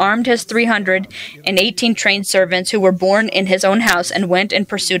captive, he armed his 318 trained servants who were born in his own house and went in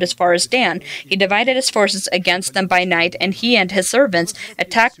pursuit as far as Dan. He divided his forces against them by night, and he and his servants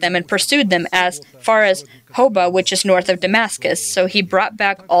attacked them and pursued them as far as Hobah, which is north of Damascus. So he brought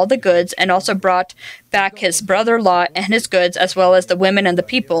back all the goods, and also brought back his brother Lot and his goods, as well as the women and the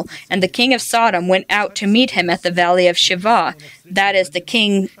people. And the king of Sodom went out to meet him at the valley of Shivah, that is the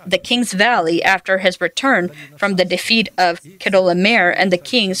king's valley, after his return from the defeat of Kedorlaomer and the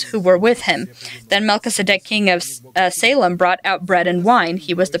kings who were with him. Then Melchizedek, king of Salem, brought out bread and wine.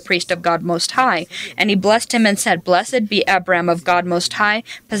 He was the priest of God Most High. And he blessed him and said, Blessed be Abram of God Most High,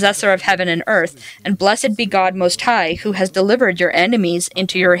 possessor of heaven and earth, and blessed be God Most High, who has delivered your enemies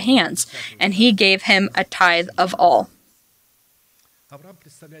into your hands. And he gave him a tithe of all.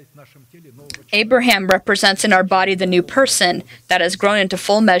 Abraham represents in our body the new person that has grown into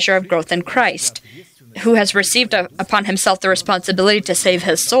full measure of growth in Christ, who has received upon himself the responsibility to save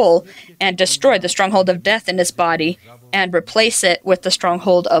his soul and destroy the stronghold of death in his body and replace it with the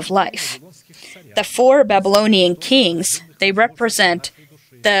stronghold of life. The 4 Babylonian kings, they represent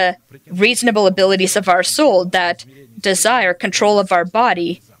the reasonable abilities of our soul that desire control of our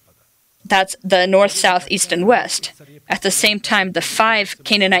body. That's the north, south, east, and west. At the same time, the 5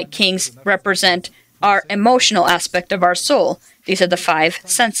 Canaanite kings represent our emotional aspect of our soul. These are the 5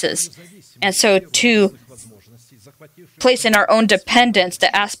 senses. And so to place in our own dependence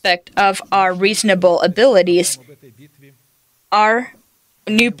the aspect of our reasonable abilities, our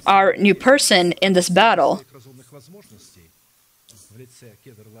new person in this battle,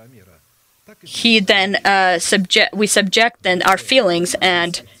 we subject then our feelings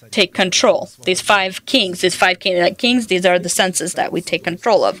and take control. These 5 kings, these 5 Canaanite kings, these are the senses that we take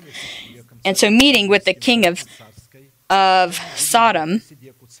control of. And so meeting with the king of Sodom,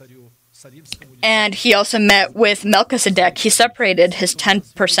 and he also met with Melchizedek. He separated his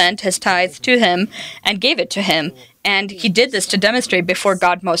 10%, his tithe, to him and gave it to him. And he did this to demonstrate before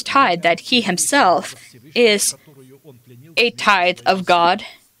God Most High that he himself is a tithe of God.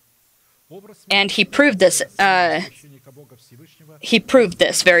 And he proved this. He proved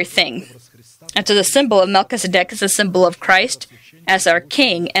this very thing. And so the symbol of Melchizedek is a symbol of Christ as our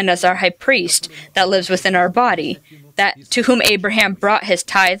king and as our high priest that lives within our body, that to whom Abraham brought his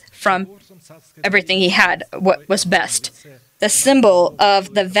tithe from everything he had, what was best. The symbol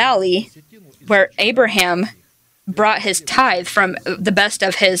of the valley where Abraham brought his tithe from the best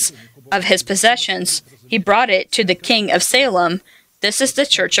of his possessions, he brought it to the king of Salem. This is the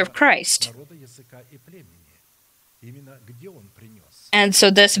Church of Christ. And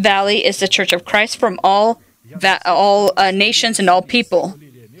so this valley is the Church of Christ from all nations and all people.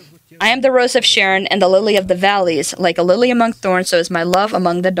 I am the rose of Sharon and the lily of the valleys. Like a lily among thorns, so is my love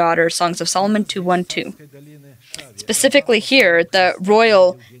among the daughters. Songs of Solomon 2:1-2. Specifically here, the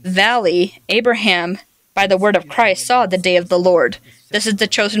royal valley, Abraham, by the word of Christ, saw the day of the Lord. This is the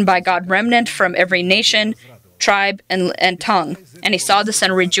chosen by God remnant from every nation, tribe, and tongue. And he saw this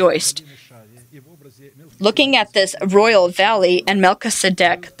and rejoiced. Looking at this royal valley and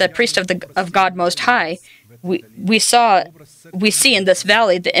Melchizedek, the priest of God Most High, we see in this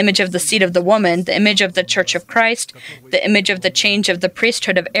valley the image of the seed of the woman, the image of the Church of Christ, the image of the change of the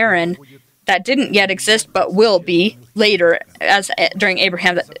priesthood of Aaron that didn't yet exist but will be later, as during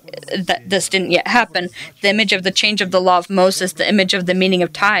Abraham that this didn't yet happen, the image of the change of the law of Moses, the image of the meaning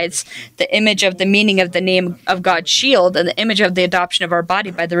of tithes, the image of the meaning of the name of God's shield, and the image of the adoption of our body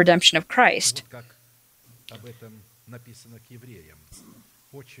by the redemption of Christ.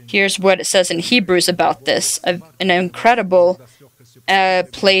 Here's what it says in Hebrews about this, an incredible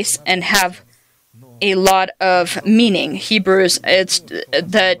place and have a lot of meaning. Hebrews, it's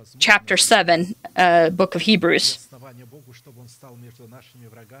the chapter 7, book of Hebrews.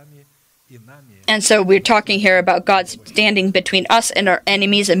 And so we're talking here about God standing between us and our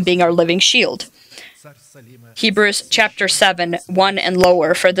enemies and being our living shield. Hebrews chapter 7, 1 and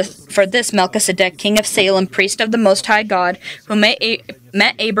lower. For this Melchizedek, king of Salem, priest of the Most High God, who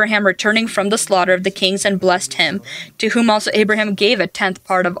met Abraham returning from the slaughter of the kings and blessed him, to whom also Abraham gave a tenth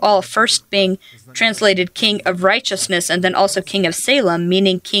part of all, first being translated king of righteousness, and then also king of Salem,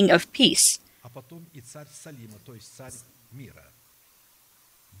 meaning king of peace.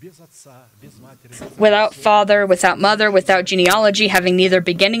 Without father, without mother, without genealogy, having neither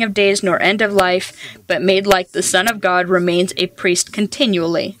beginning of days nor end of life, but made like the Son of God, remains a priest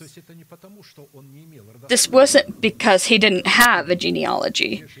continually. This wasn't because he didn't have a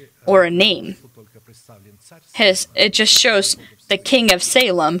genealogy or a name. It just shows the king of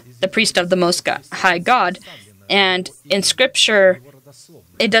Salem, the priest of the Most High God, and in Scripture,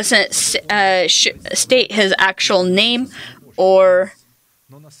 it doesn't state his actual name or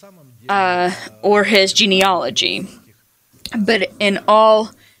his genealogy, but in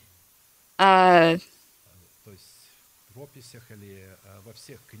all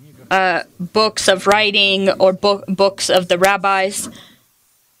books of writing or books of the rabbis,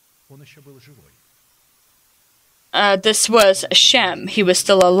 this was Shem. He was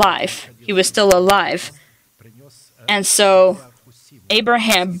still alive. And so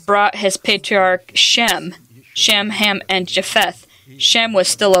Abraham brought his patriarch Shem, Ham, and Japheth. Shem was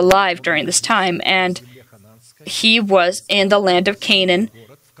still alive during this time, and he was in the land of Canaan.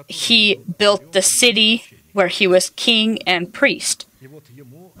 He built the city where he was king and priest.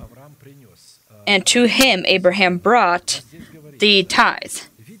 And to him Abraham brought the tithe.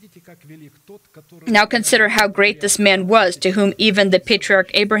 Now consider how great this man was, to whom even the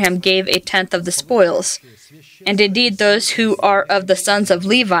patriarch Abraham gave a tenth of the spoils. And indeed those who are of the sons of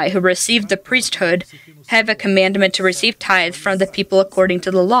Levi, who received the priesthood, have a commandment to receive tithe from the people according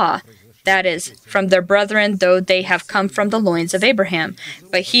to the law, that is, from their brethren, though they have come from the loins of Abraham.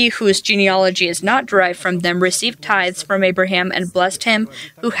 But he whose genealogy is not derived from them received tithes from Abraham and blessed him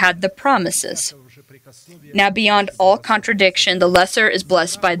who had the promises. Now beyond all contradiction, the lesser is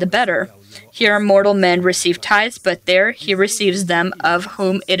blessed by the better. Here mortal men receive tithes, but there he receives them of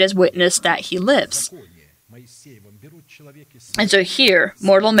whom it is witnessed that he lives. And so here,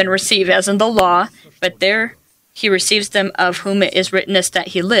 mortal men receive as in the law, but there he receives them of whom it is witnessed that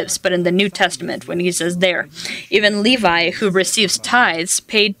he lives. But in the New Testament, when he says there, even Levi, who receives tithes,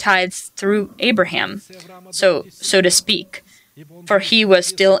 paid tithes through Abraham, so to speak. For he was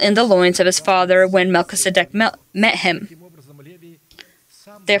still in the loins of his father when Melchizedek met him.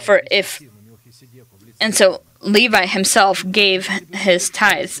 Therefore, and so Levi himself gave his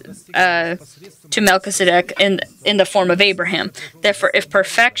tithes to Melchizedek in the form of Abraham. Therefore, if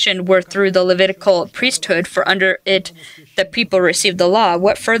perfection were through the Levitical priesthood, for under it the people received the law,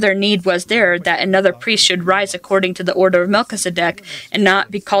 what further need was there that another priest should rise according to the order of Melchizedek, and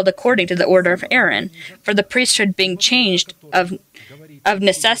not be called according to the order of Aaron? For the priesthood being changed of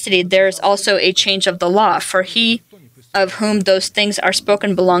necessity, there is also a change of the law. For he of whom those things are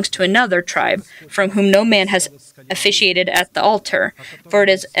spoken belongs to another tribe, from whom no man has officiated at the altar. For it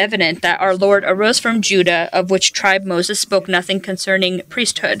is evident that our Lord arose from Judah, of which tribe Moses spoke nothing concerning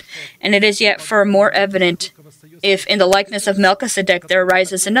priesthood. And it is yet far more evident if in the likeness of Melchizedek there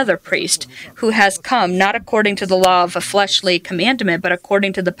arises another priest, who has come not according to the law of a fleshly commandment, but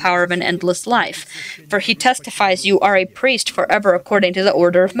according to the power of an endless life. For he testifies, you are a priest forever according to the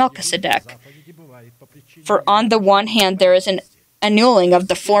order of Melchizedek. For on the one hand there is an annulling of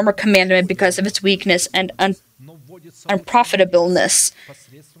the former commandment because of its weakness and unprofitableness.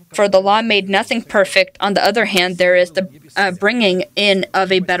 For the law made nothing perfect. On the other hand, there is the bringing in of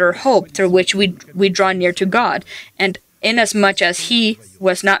a better hope through which we draw near to God. And inasmuch as he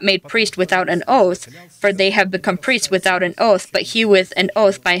was not made priest without an oath, for they have become priests without an oath, but he with an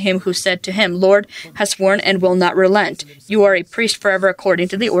oath by him who said to him, Lord has sworn and will not relent. You are a priest forever according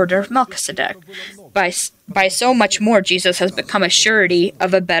to the order of Melchizedek. By so much more, Jesus has become a surety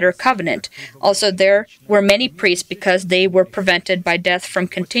of a better covenant. Also, there were many priests because they were prevented by death from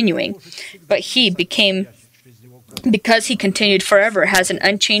continuing. But because he continued forever, has an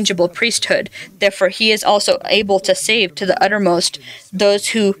unchangeable priesthood. Therefore, he is also able to save to the uttermost those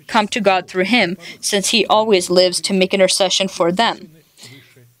who come to God through him, since he always lives to make intercession for them.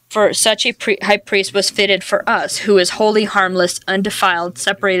 For such a high priest was fitted for us, who is holy, harmless, undefiled,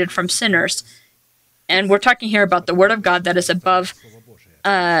 separated from sinners. And we're talking here about the Word of God that is above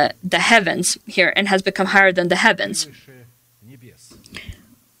the heavens here and has become higher than the heavens.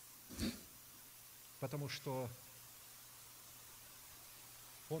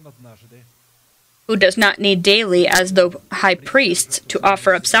 Who does not need daily, as the high priests, to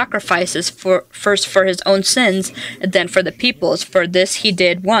offer up sacrifices first for his own sins and then for the people's. For this he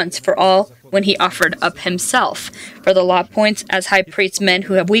did once for all when he offered up himself. For the law appoints as high priests men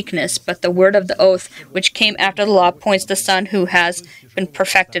who have weakness, but the word of the oath which came after the law appoints the Son who has been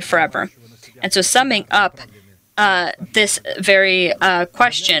perfected forever. And so summing up this very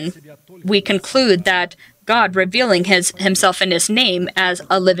question, we conclude that God revealing himself in his name as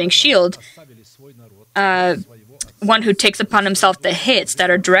a living shield, one who takes upon himself the hits that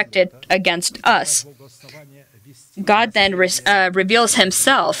are directed against us. God then reveals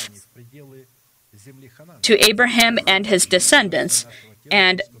himself to Abraham and his descendants,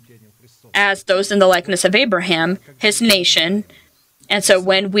 and as those in the likeness of Abraham, his nation. And so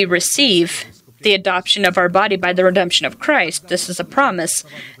when we receive the adoption of our body by the redemption of Christ, this is a promise,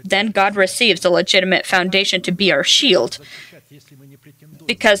 then God receives the legitimate foundation to be our shield.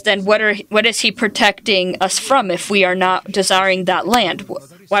 Because then what is he protecting us from if we are not desiring that land?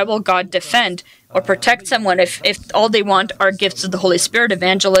 Why will God defend or protect someone if all they want are gifts of the Holy Spirit,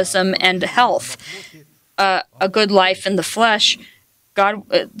 evangelism, and health? A good life in the flesh, God,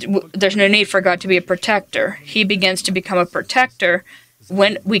 there's no need for God to be a protector. He begins to become a protector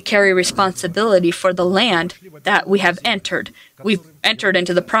when we carry responsibility for the land that we have entered. We've entered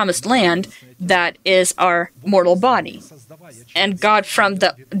into the promised land that is our mortal body. And God, from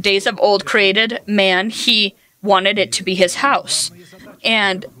the days of old, created man. He wanted it to be his house.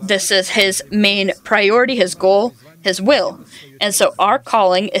 And this is his main priority, his goal, his will. And so our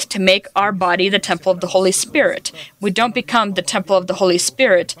calling is to make our body the temple of the Holy Spirit. We don't become the temple of the Holy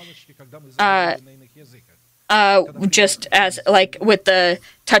Spirit just as like with the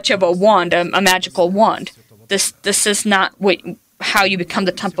touch of a wand, a magical wand. This is not how you become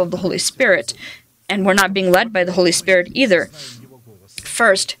the temple of the Holy Spirit. And we're not being led by the Holy Spirit either.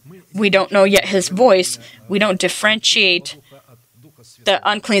 First, we don't know yet his voice. We don't differentiate the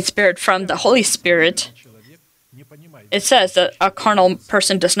unclean spirit from the Holy Spirit. It says that a carnal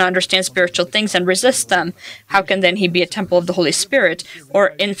person does not understand spiritual things and resists them. How can then he be a temple of the Holy Spirit?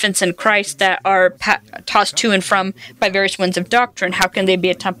 Or infants in Christ that are tossed to and from by various winds of doctrine, how can they be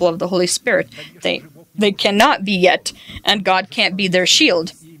a temple of the Holy Spirit? They cannot be yet, and God can't be their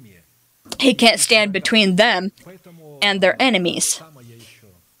shield. He can't stand between them and their enemies.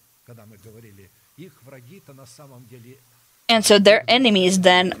 And so their enemies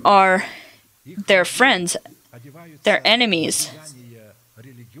then are their friends. Their enemies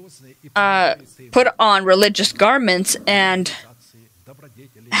put on religious garments and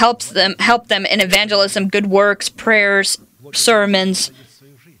help them in evangelism, good works, prayers, sermons,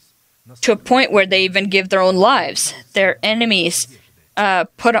 to a point where they even give their own lives. Their enemies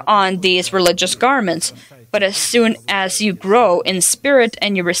put on these religious garments. But as soon as you grow in spirit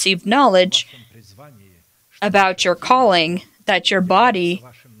and you receive knowledge about your calling, that your body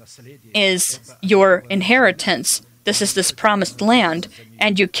is your inheritance, this is this promised land,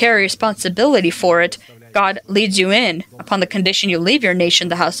 and you carry responsibility for it, God leads you in upon the condition you leave your nation,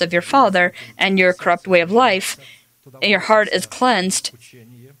 the house of your father, and your corrupt way of life. Your heart is cleansed,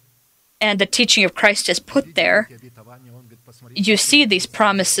 and the teaching of Christ is put there, you see these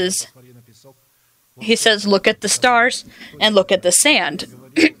promises. He says, look at the stars and look at the sand,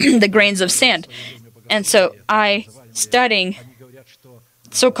 the grains of sand. And so studying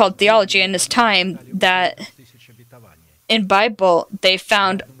so-called theology in this time, that in Bible they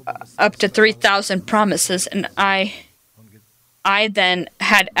found up to 3,000 promises, and I then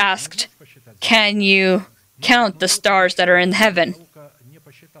had asked, can you count the stars that are in heaven?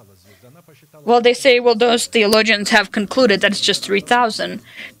 Well, they say, well, those theologians have concluded that it's just 3,000,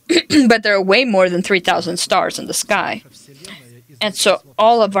 but there are way more than 3,000 stars in the sky. And so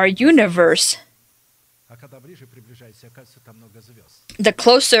all of our universe, the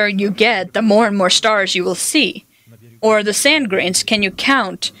closer you get, the more and more stars you will see. Or the sand grains, can you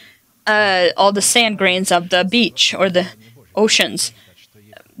count all the sand grains of the beach or the oceans?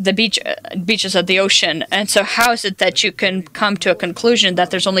 The beaches of the ocean. And so how is it that you can come to a conclusion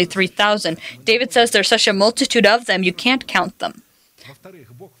that there's only 3,000? David says there's such a multitude of them, you can't count them.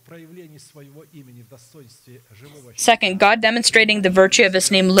 Second, God demonstrating the virtue of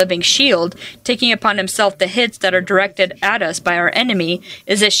his name living shield, taking upon himself the hits that are directed at us by our enemy,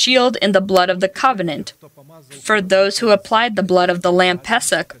 is a shield in the blood of the covenant. For those who applied the blood of the lamb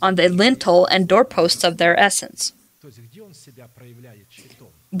Pesach on the lintel and doorposts of their essence.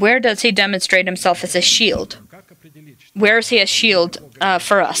 Where does he demonstrate himself as a shield? Where is he a shield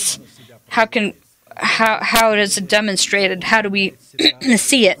for us? How is it demonstrated? How do we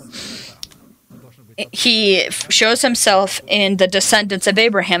see it? He shows himself in the descendants of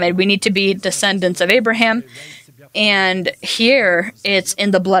Abraham, and we need to be descendants of Abraham. And here it's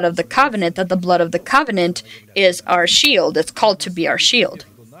in the blood of the covenant, that the blood of the covenant is our shield. It's called to be our shield.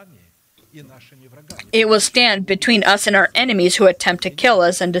 It will stand between us and our enemies who attempt to kill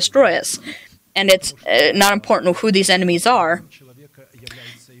us and destroy us. And it's not important who these enemies are.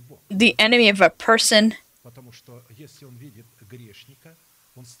 The enemy of a person,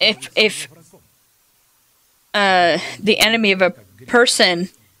 if the enemy of a person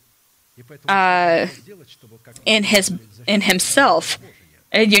in himself,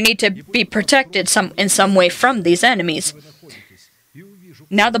 you need to be protected in some way from these enemies.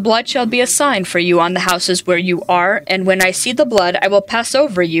 Now the blood shall be a sign for you on the houses where you are, and when I see the blood, I will pass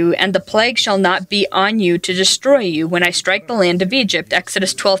over you, and the plague shall not be on you to destroy you when I strike the land of Egypt.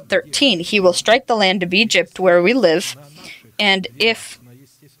 Exodus 12:13. He will strike the land of Egypt where we live, and if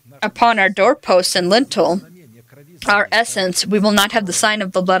upon our doorposts and lintel, our essence, we will not have the sign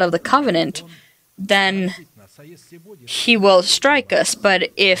of the blood of the covenant, then he will strike us. But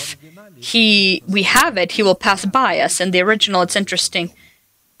if we have it, he will pass by us. In the original, it's interesting.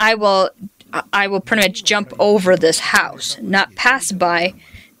 I will pretty much jump over this house, not pass by,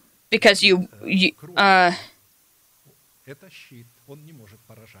 because he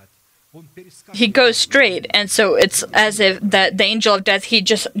goes straight, and so it's as if the angel of death, he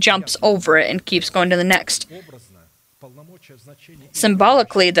just jumps over it and keeps going to the next.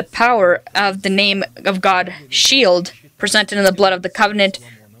 Symbolically, the power of the name of God, shield, presented in the blood of the covenant,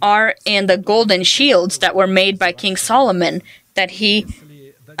 are in the golden shields that were made by King Solomon, that he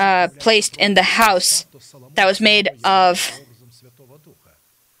placed in the house that was made of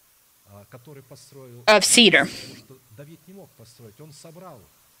cedar.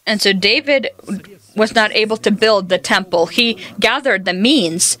 And so David was not able to build the temple. He gathered the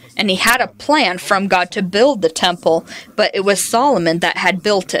means, and he had a plan from God to build the temple, but it was Solomon that had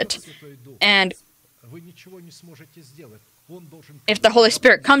built it. And if the Holy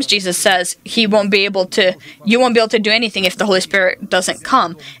Spirit comes, Jesus says, you won't be able to do anything if the Holy Spirit doesn't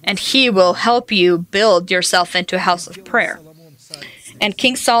come, and he will help you build yourself into a house of prayer. And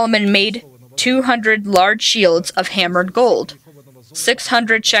King Solomon made 200 large shields of hammered gold.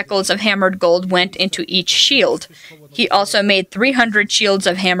 600 shekels of hammered gold went into each shield. He also made 300 shields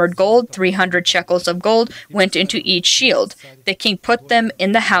of hammered gold. 300 shekels of gold went into each shield. The king put them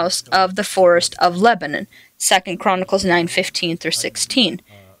in the house of the forest of Lebanon. 2 Chronicles 9:15 through 16.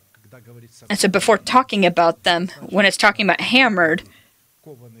 And so before talking about them, when it's talking about hammered,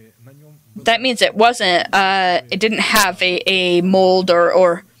 that means it wasn't, it didn't have a mold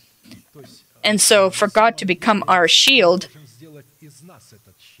or and so for God to become our shield,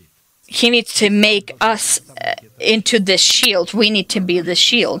 he needs to make us into this shield. We need to be the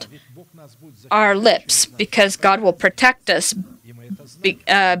shield. Our lips, because God will protect us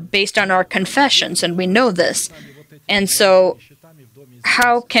based on our confessions, and we know this. And so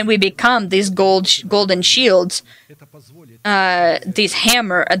how can we become these golden shields, these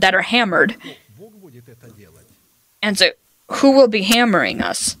that are hammered? And so who will be hammering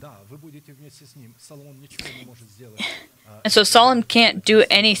us? And so Solomon can't do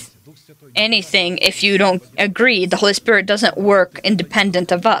anything. anything if you don't agree. The Holy Spirit doesn't work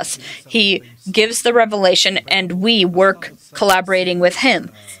independent of us. He gives the revelation and we work collaborating with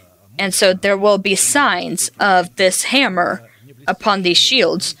Him. And so there will be signs of this hammer upon these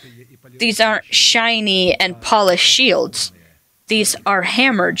shields. These aren't shiny and polished shields. These are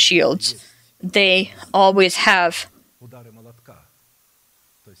hammered shields. They always have,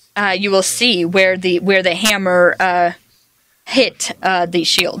 you will see where the hammer hit these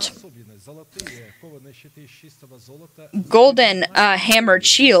shields. Golden hammered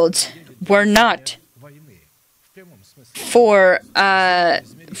shields were not for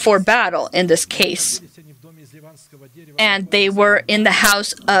battle in this case, and they were in the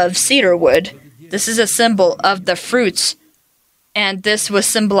house of cedar wood. This is a symbol of the fruits, and this was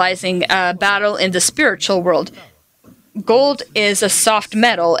symbolizing battle in the spiritual world. Gold is a soft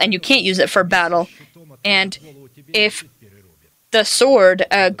metal, and you can't use it for battle. And if the sword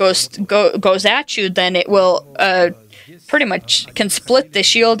goes at you, then it will pretty much can split the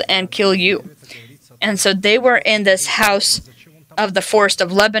shield and kill you. And so they were in this house of the forest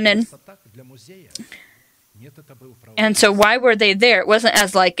of Lebanon. And so why were they there? It wasn't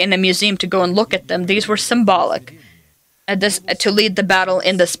as like in a museum to go and look at them. These were symbolic to lead the battle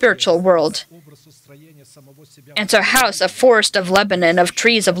in the spiritual world. And so a forest of Lebanon, of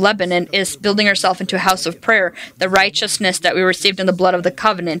trees of Lebanon, is building herself into a house of prayer, the righteousness that we received in the blood of the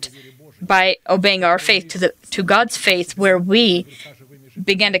covenant by obeying our faith to God's faith, where we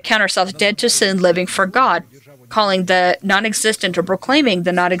began to count ourselves dead to sin, living for God, calling the non-existent or proclaiming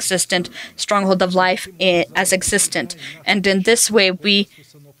the non-existent stronghold of life as existent. And in this way, we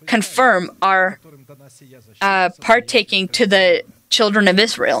confirm our partaking to the children of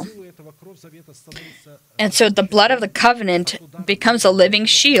Israel. And so the blood of the covenant becomes a living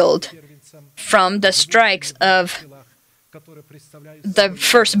shield from the strikes of the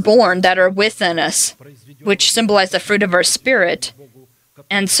firstborn that are within us, which symbolize the fruit of our spirit.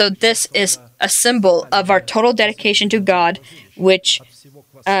 And so this is a symbol of our total dedication to God, which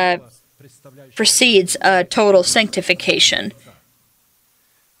precedes total sanctification.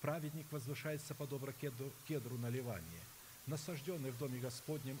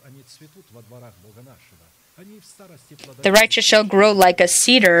 The righteous shall grow like a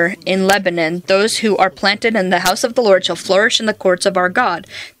cedar in Lebanon. Those who are planted in the house of the Lord shall flourish in the courts of our God.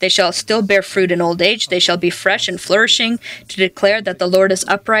 They shall still bear fruit in old age. They shall be fresh and flourishing to declare that the Lord is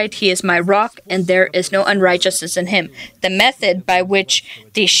upright. He is my rock, and there is no unrighteousness in him. The method by which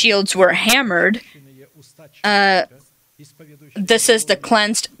these shields were hammered, this is the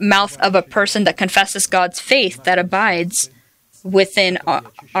cleansed mouth of a person that confesses God's faith that abides within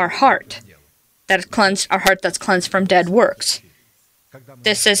our heart. That has cleansed our heart, that's cleansed from dead works.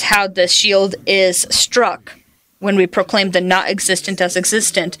 This is how the shield is struck when we proclaim the not existent as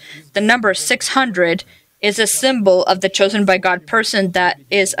existent. The number 600 is a symbol of the chosen by God person that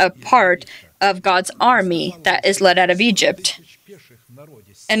is a part of God's army that is led out of Egypt.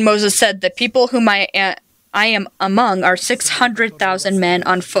 And Moses said, "The people whom I am among are 600,000 men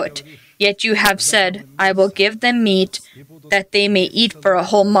on foot. Yet you have said, I will give them meat that they may eat for a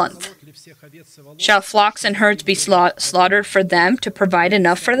whole month. Shall flocks and herds be slaughtered for them to provide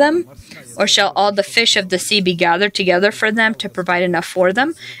enough for them? Or shall all the fish of the sea be gathered together for them to provide enough for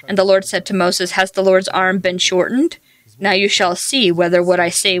them?" And the Lord said to Moses, "Has the Lord's arm been shortened? Now you shall see whether what I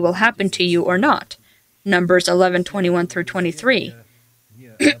say will happen to you or not." Numbers 11:21 through 23.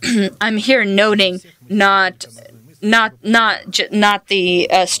 I'm here noting not the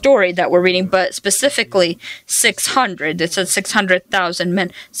story that we're reading, but specifically 600. It says 600,000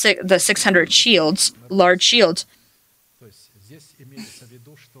 men, the 600 shields, large shields.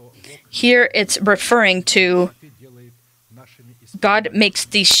 Here it's referring to God makes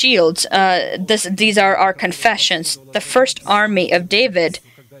these shields. These are our confessions. The first army of David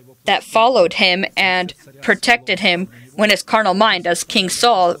that followed him and protected him when his carnal mind, as King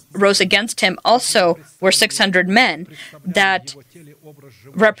Saul, rose against him, also were 600 men that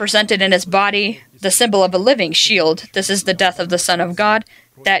represented in his body the symbol of a living shield. This is the death of the Son of God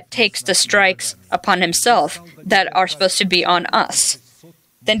that takes the strikes upon himself that are supposed to be on us.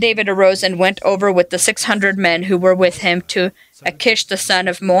 Then David arose and went over with the 600 men who were with him to Achish the son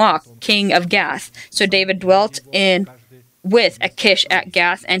of Maoch, king of Gath. So David dwelt with Achish at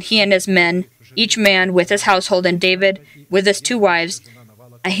Gath, and he and his men, each man with his household, and David with his two wives,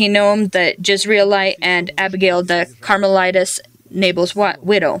 Ahinoam the Jezreelite and Abigail the Carmelitess, Nabal's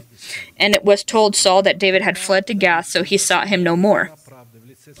widow. And it was told Saul that David had fled to Gath, so he sought him no more.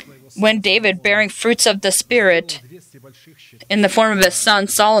 When David, bearing fruits of the Spirit in the form of his son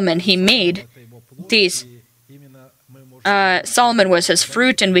Solomon, he made these Solomon was his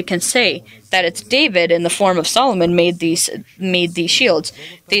fruit, and we can say that it's David in the form of Solomon made these shields.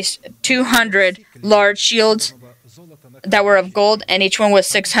 These 200 large shields that were of gold, and each one was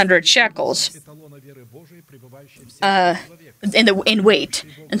 600 shekels in weight.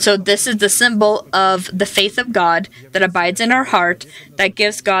 And so this is the symbol of the faith of God that abides in our heart, that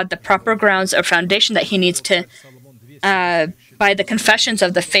gives God the proper grounds or foundation that he needs to, by the confessions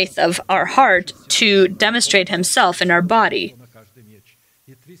of the faith of our heart, to demonstrate himself in our body.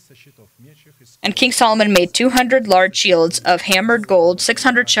 And King Solomon made 200 large shields of hammered gold.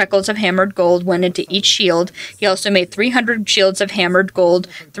 600 shekels of hammered gold went into each shield. He also made 300 shields of hammered gold.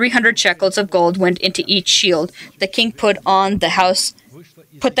 300 shekels of gold went into each shield. The king put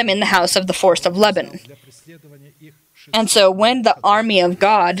them in the house of the forest of Lebanon. And so when the army of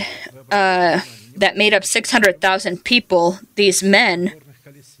God that made up 600,000 people, these men,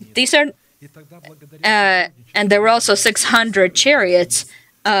 and there were also 600 chariots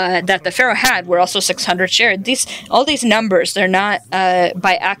that the Pharaoh had, were also 600 chariots. All these numbers, they're not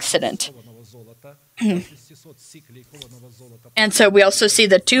by accident. And so we also see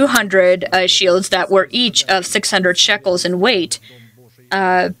the 200 shields that were each of 600 shekels in weight.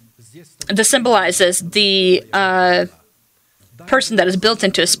 This symbolizes the person that is built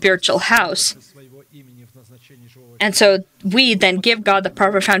into a spiritual house. And so we then give God the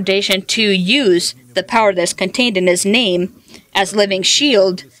proper foundation to use the power that's contained in his name as living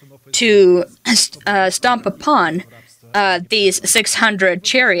shield to stomp upon these 600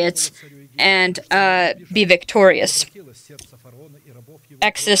 chariots and be victorious.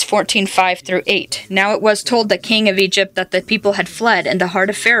 Exodus 14:5-8. Now it was told the king of Egypt that the people had fled, and the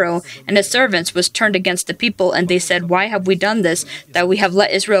heart of Pharaoh and his servants was turned against the people, and they said, "Why have we done this, that we have let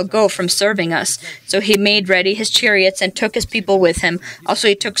Israel go from serving us?" So he made ready his chariots and took his people with him. Also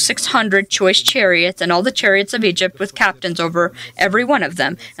he took 600 choice chariots, and all the chariots of Egypt with captains over every one of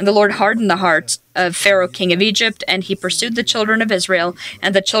them. And the Lord hardened the hearts of Pharaoh king of Egypt, and he pursued the children of Israel,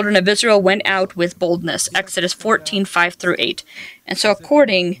 and the children of Israel went out with boldness. Exodus 14:5-8. And so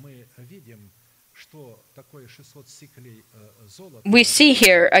we see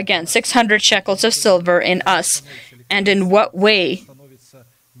here again 600 shekels of silver in us. And in what way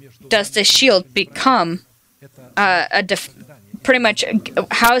does this shield become pretty much,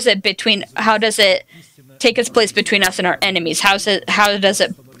 how does it take its place between us and our enemies? How does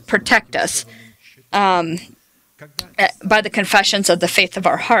it protect us? By the confessions of the faith of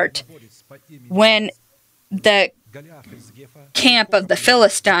our heart. When the camp of the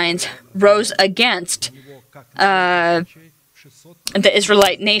Philistines rose against the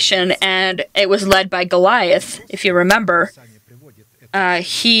Israelite nation, and it was led by Goliath, if you remember,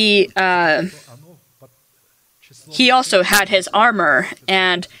 he also had his armor,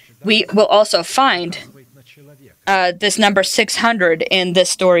 and we will also find this number 600 in this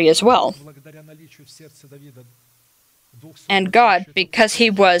story as well. And God, because he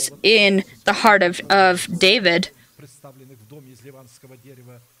was in the heart of David,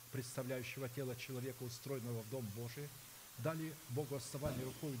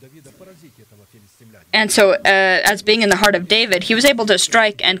 and so as being in the heart of David, he was able to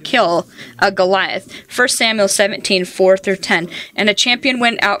strike and kill Goliath. 1 Samuel 17:4-10. And a champion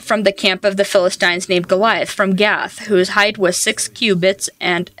went out from the camp of the Philistines named Goliath from Gath, whose height was 6 cubits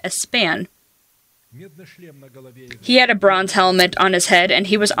and a span. He had a bronze helmet on his head, and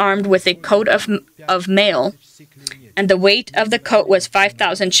he was armed with a coat of mail. And the weight of the coat was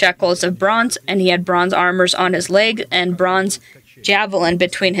 5,000 shekels of bronze, and he had bronze armors on his leg and bronze javelin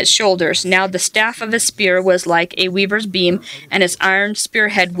between his shoulders. Now the staff of his spear was like a weaver's beam, and his iron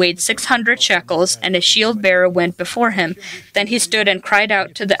spearhead weighed 600 shekels, and a shield bearer went before him. Then he stood and cried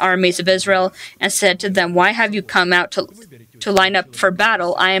out to the armies of Israel, and said to them, "Why have you come out to line up for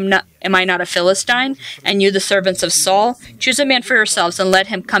battle? Am I not a Philistine? And you the servants of Saul? Choose a man for yourselves and let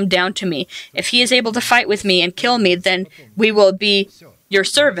him come down to me. If he is able to fight with me and kill me, then we will be your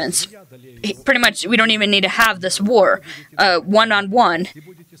servants." Pretty much, we don't even need to have this war one-on-one.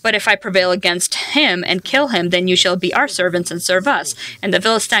 But if I prevail against him and kill him, then you shall be our servants and serve us. And the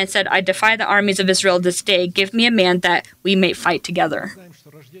Philistine said, "I defy the armies of Israel this day. Give me a man that we may fight together."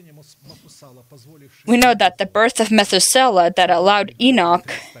 We know that the birth of Methuselah that allowed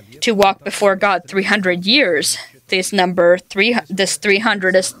Enoch to walk before God 300 years. This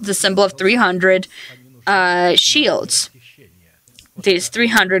 300 is the symbol of 300 shields. These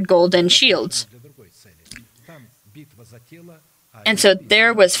 300 golden shields. And so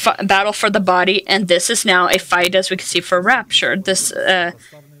there was battle for the body, and this is now a fight, as we can see, for rapture. This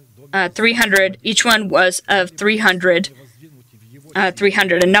 300, each one was of 300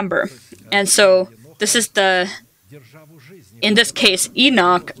 in number. And so this is the in this case,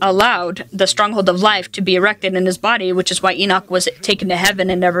 Enoch allowed the stronghold of life to be erected in his body, which is why Enoch was taken to heaven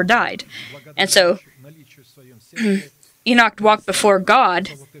and never died. And so Enoch walked before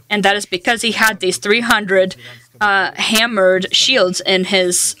God, and that is because he had these 300 hammered shields in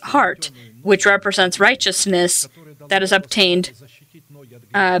his heart, which represents righteousness that is obtained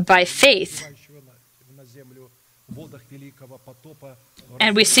by faith.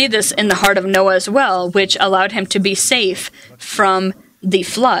 And we see this in the heart of Noah as well, which allowed him to be safe from the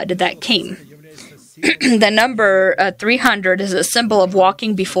flood that came. The number 300 is a symbol of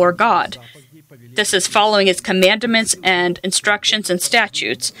walking before God. This is following his commandments and instructions and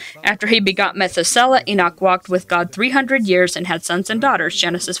statutes. After he begot Methuselah, Enoch walked with God 300 years and had sons and daughters,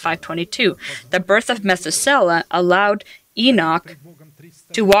 Genesis 5:22. The birth of Methuselah allowed Enoch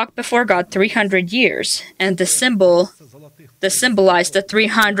to walk before God 300 years, and this symbolized the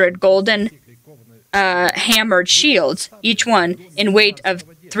 300 golden hammered shields, each one in weight of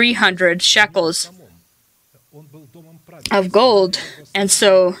 300 shekels of gold. And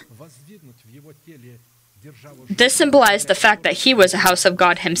so this symbolized the fact that he was a house of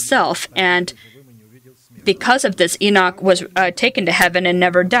God himself, and because of this, Enoch was taken to heaven and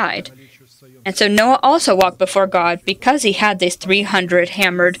never died. And so Noah also walked before God because he had these 300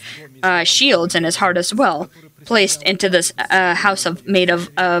 hammered shields in his heart as well, placed into this house made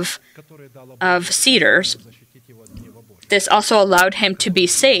of cedars. This also allowed him to be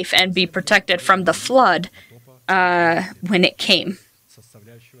safe and be protected from the flood when it came.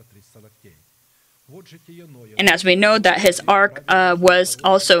 And as we know that his ark was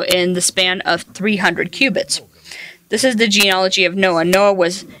also in the span of 300 cubits. This is the genealogy of Noah. Noah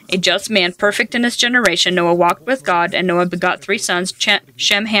was a just man, perfect in his generation. Noah walked with God, and Noah begot 3 sons,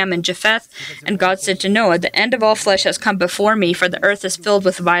 Shem, Ham, and Japheth. And God said to Noah, "The end of all flesh has come before me, for the earth is filled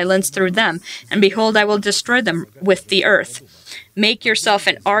with violence through them. And behold, I will destroy them with the earth. Make yourself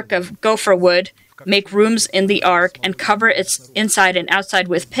an ark of gopher wood, make rooms in the ark, and cover its inside and outside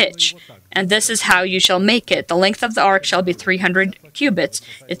with pitch. And this is how you shall make it. The length of the ark shall be 300 cubits,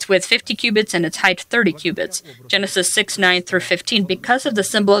 its width 50 cubits, and its height 30 cubits. Genesis 6:9 through 15. Because of the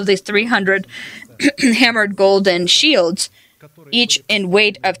symbol of these 300 hammered golden shields, each in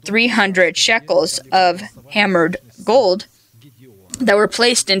weight of 300 shekels of hammered gold, that were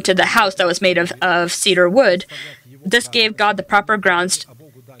placed into the house that was made of cedar wood, this gave God the proper grounds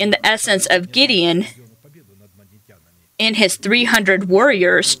in the essence of Gideon in his 300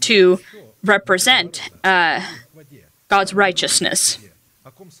 warriors to represent God's righteousness.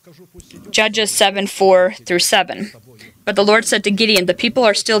 Judges 7:4 through 7. But the Lord said to Gideon, "The people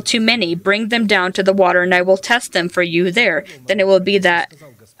are still too many. Bring them down to the water, and I will test them for you there. Then it will be that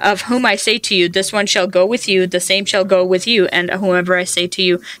of whom I say to you, this one shall go with you, the same shall go with you, and whomever I say to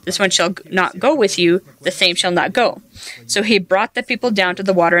you, this one shall not go with you, the same shall not go." So he brought the people down to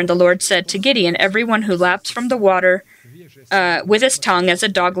the water, and the Lord said to Gideon, "Everyone who laps from the water with his tongue as a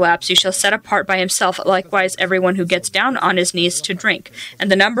dog laps, you shall set apart by himself, likewise everyone who gets down on his knees to drink." And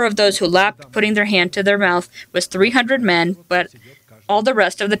the number of those who lapped, putting their hand to their mouth, was 300 men, but all the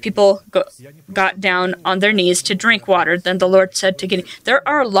rest of the people got down on their knees to drink water. Then the Lord said to Gideon, there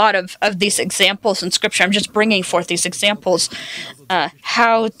are a lot of these examples in Scripture. I'm just bringing forth these examples,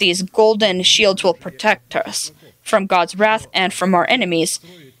 how these golden shields will protect us from God's wrath and from our enemies.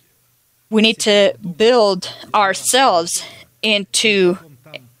 We need to build ourselves into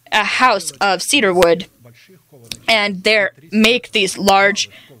a house of cedar wood, and there make these large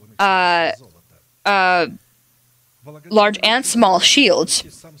and small shields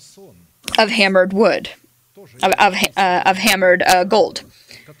of hammered wood, of hammered gold.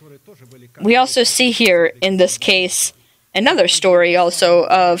 We also see here in this case another story also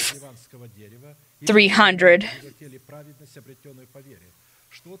of 300.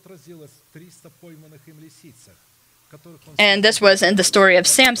 And this was in the story of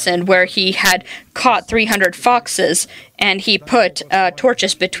Samson, where he had caught 300 foxes, and he put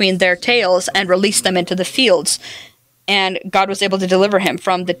torches between their tails and released them into the fields. And God was able to deliver him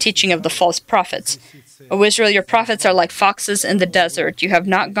from the teaching of the false prophets. O Israel, your prophets are like foxes in the desert. You have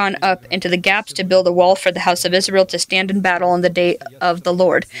not gone up into the gaps to build a wall for the house of Israel to stand in battle on the day of the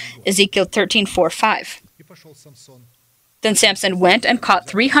Lord. Ezekiel 13:4-5. Then Samson went and caught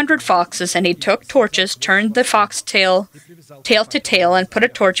 300 foxes, and he took torches, turned the fox tail to tail, and put a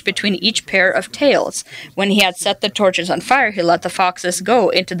torch between each pair of tails. When he had set the torches on fire, he let the foxes go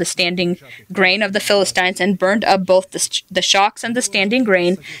into the standing grain of the Philistines and burned up both the shocks and the standing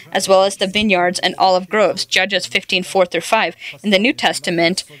grain, as well as the vineyards and olive groves. Judges 15:4-5. In the New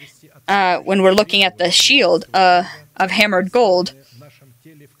Testament, when we're looking at the shield of hammered gold,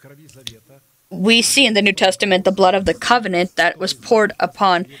 we see in the New Testament the blood of the covenant that was poured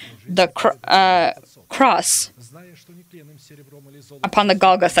upon the cross, upon the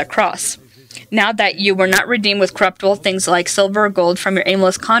Golgotha cross. Now that you were not redeemed with corruptible things like silver or gold from your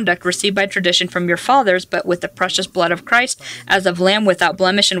aimless conduct received by tradition from your fathers, but with the precious blood of Christ, as of lamb without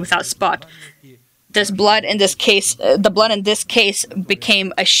blemish and without spot. This blood in this case, the blood in this case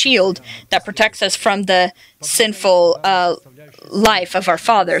became a shield that protects us from the sinful life of our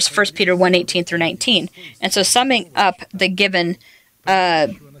fathers, 1 Peter 1:18 through 19. And so summing up the given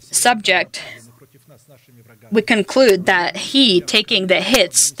subject, we conclude that he, taking the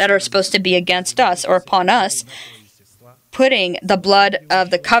hits that are supposed to be against us or upon us, putting the blood of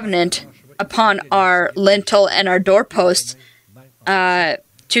the covenant upon our lintel and our doorposts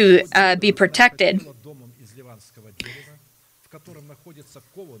to be protected.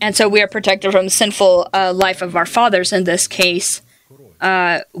 And so we are protected from the sinful life of our fathers in this case.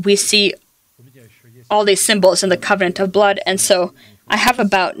 We see all these symbols in the covenant of blood, and so I have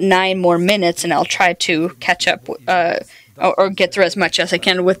about 9 more minutes, and I'll try to catch up or get through as much as I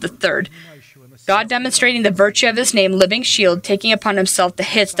can with the third. God demonstrating the virtue of his name, living shield, taking upon himself the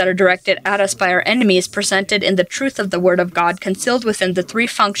hits that are directed at us by our enemies, presented in the truth of the word of God, concealed within the 3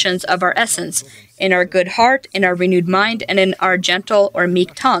 functions of our essence, in our good heart, in our renewed mind, and in our gentle or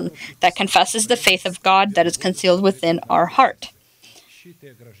meek tongue, that confesses the faith of God that is concealed within our heart.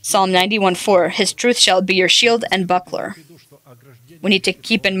 Psalm 91:4, his truth shall be your shield and buckler. We need to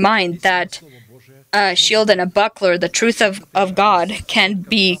keep in mind that a shield and a buckler, the truth of God, can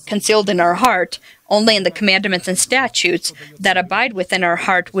be concealed in our heart only in the commandments and statutes that abide within our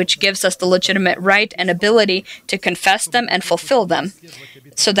heart, which gives us the legitimate right and ability to confess them and fulfill them,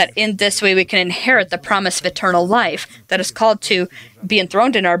 so that in this way we can inherit the promise of eternal life that is called to be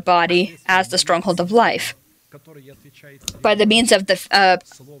enthroned in our body as the stronghold of life. By the means of the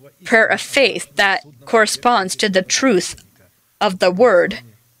prayer of faith that corresponds to the truth of the word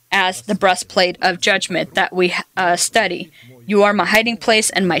as the breastplate of judgment that we study. You are my hiding place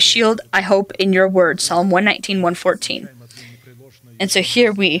and my shield. I hope in your word. Psalm 119, 114. And so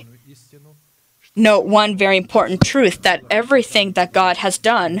here we note one very important truth, that everything that God has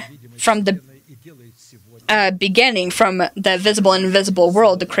done from the beginning, from the visible and invisible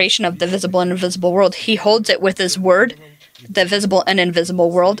world, the creation of the visible and invisible world, he holds it with his word, the visible and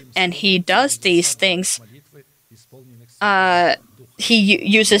invisible world, and he does these things. He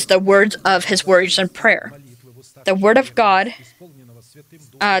uses the words of his words in prayer. The word of God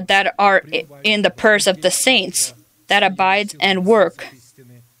that are in the prayers of the saints, that abides and work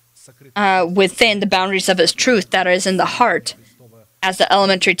within the boundaries of his truth that is in the heart as the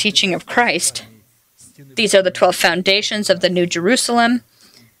elementary teaching of Christ. These are the 12 foundations of the New Jerusalem,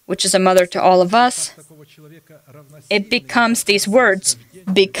 which is a mother to all of us. It becomes, these words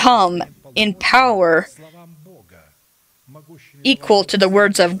become in power equal to the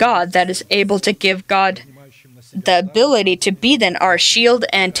words of God, that is able to give God the ability to be then our shield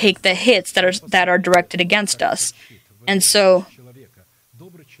and take the hits that are directed against us. And so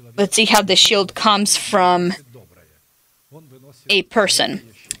let's see how the shield comes from a person.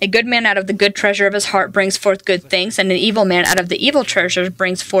 A good man out of the good treasure of his heart brings forth good things, and an evil man out of the evil treasure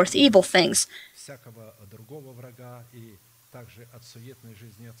brings forth evil things.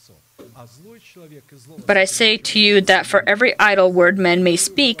 But I say to you that for every idle word men may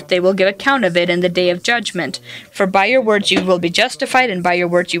speak, they will give account of it in the day of judgment. For by your words you will be justified, and by your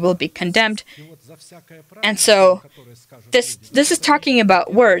words you will be condemned. And so this is talking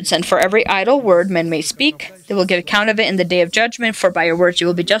about words, and for every idle word men may speak, they will give account of it in the day of judgment. For by your words you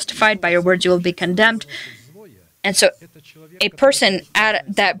will be justified, by your words you will be condemned. And so a person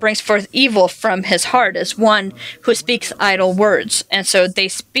that brings forth evil from his heart is one who speaks idle words. And so they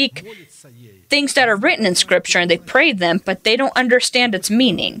speak things that are written in Scripture, and they pray them, but they don't understand its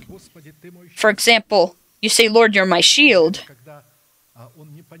meaning. For example, you say, Lord, you're my shield,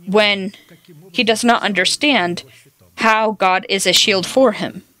 when he does not understand how God is a shield for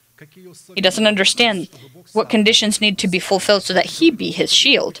him. He doesn't understand what conditions need to be fulfilled so that he be his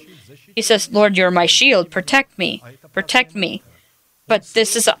shield. He says, Lord, you're my shield, protect me, protect me. But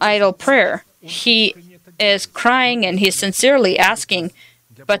this is an idle prayer. He is crying and he's sincerely asking,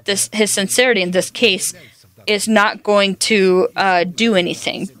 but his sincerity in this case is not going to do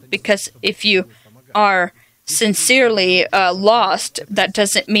anything. Because if you are sincerely lost, that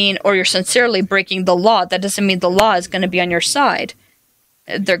doesn't mean, or you're sincerely breaking the law, that doesn't mean the law is going to be on your side.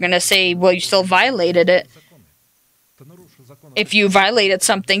 They're going to say, well, you still violated it. If you violated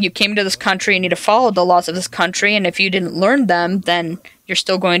something, you came to this country, you need to follow the laws of this country, and if you didn't learn them, then you're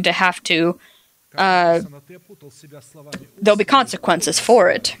still going to have to, there'll be consequences for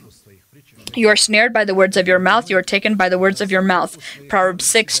it. You are snared by the words of your mouth. You are taken by the words of your mouth. Proverbs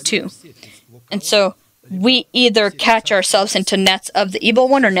 6:2. And so we either catch ourselves into nets of the evil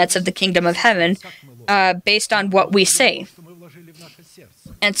one or nets of the kingdom of heaven based on what we say.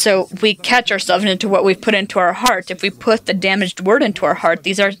 And so we catch ourselves into what we've put into our heart. If we put the damaged word into our heart,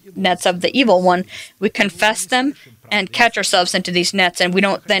 these are nets of the evil one. We confess them and catch ourselves into these nets, and we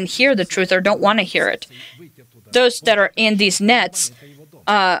don't then hear the truth or don't want to hear it. Those that are in these nets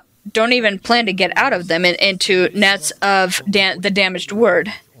don't even plan to get out of them into nets of the damaged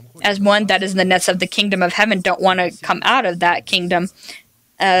word. As one that is in the nets of the kingdom of heaven don't want to come out of that kingdom,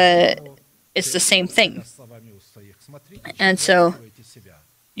 it's the same thing. And so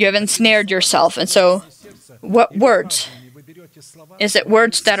you have ensnared yourself. And so what words? Is it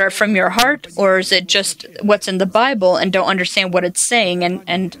words that are from your heart, or is it just what's in the Bible and don't understand what it's saying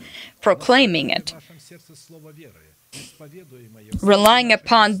and proclaiming it? Relying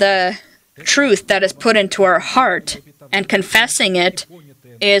upon the truth that is put into our heart and confessing it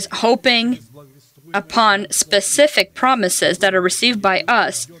is hoping upon specific promises that are received by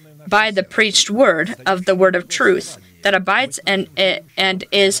us by the preached word of the word of truth that abides and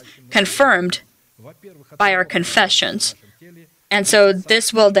is confirmed by our confessions. And so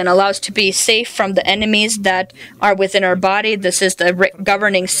this will then allow us to be safe from the enemies that are within our body. This is the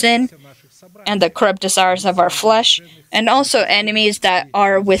governing sin and the corrupt desires of our flesh, and also enemies that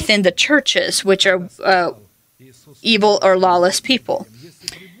are within the churches, which are evil or lawless people.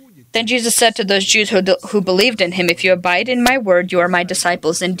 Then Jesus said to those Jews who believed in him, "If you abide in my word, you are my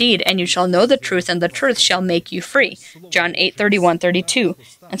disciples indeed, and you shall know the truth, and the truth shall make you free." John 8:31-32.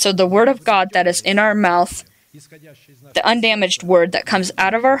 And so the word of God that is in our mouth, the undamaged word that comes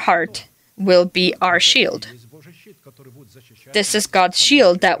out of our heart, will be our shield. This is God's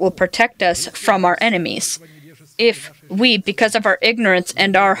shield that will protect us from our enemies. If we, because of our ignorance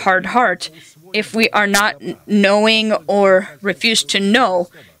and our hard heart, if we are not knowing or refuse to know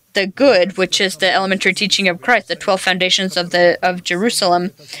the good, which is the elementary teaching of Christ, the 12 foundations of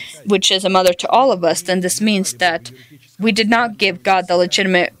Jerusalem, which is a mother to all of us, then this means that we did not give God the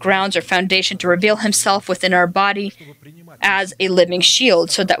legitimate grounds or foundation to reveal himself within our body as a living shield,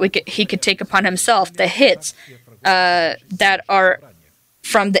 so that he could take upon himself the hits that are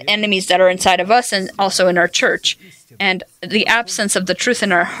from the enemies that are inside of us and also in our church. And the absence of the truth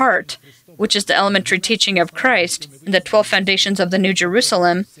in our heart, which is the elementary teaching of Christ, and the 12 foundations of the New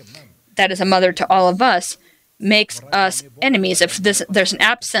Jerusalem, that is a mother to all of us, makes us enemies. If there's an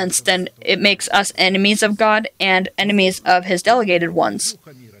absence, then it makes us enemies of God and enemies of his delegated ones.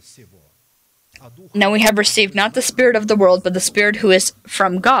 Now we have received not the spirit of the world, but the Spirit who is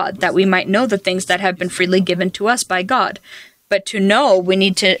from God, that we might know the things that have been freely given to us by God. But to know, we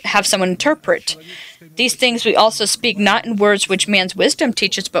need to have someone interpret. These things we also speak not in words which man's wisdom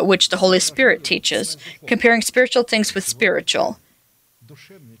teaches, but which the Holy Spirit teaches, comparing spiritual things with spiritual.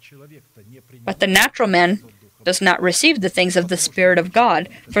 But the natural man does not receive the things of the Spirit of God,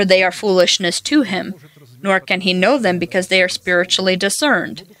 for they are foolishness to him, nor can he know them because they are spiritually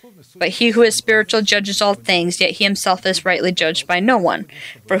discerned. But he who is spiritual judges all things, yet he himself is rightly judged by no one.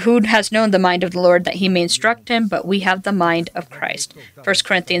 For who has known the mind of the Lord that he may instruct him? But we have the mind of Christ. 1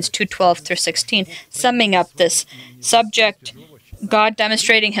 Corinthians 2:12-16. Summing up this subject, God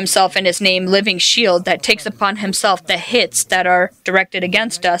demonstrating himself in his name, living shield that takes upon himself the hits that are directed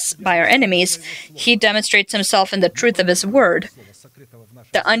against us by our enemies. He demonstrates himself in the truth of his word,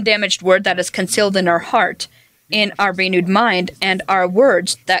 the undamaged word that is concealed in our heart, in our renewed mind, and our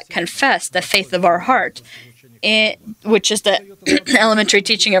words that confess the faith of our heart, which is the elementary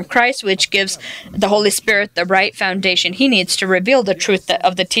teaching of Christ, which gives the Holy Spirit the right foundation he needs to reveal the truth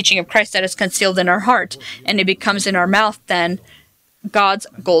of the teaching of Christ that is concealed in our heart, and it becomes in our mouth then God's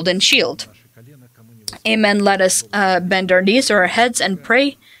golden shield. Amen. Let us bend our knees or our heads and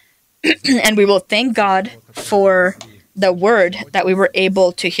pray, and we will thank God for the word that we were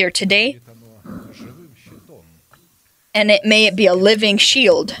able to hear today. And may it be a living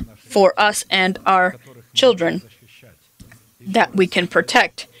shield for us and our children that we can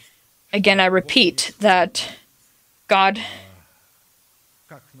protect. Again, I repeat that God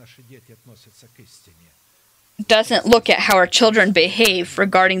doesn't look at how our children behave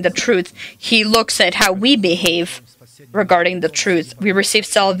regarding the truth. He looks at how we behave regarding the truth. We receive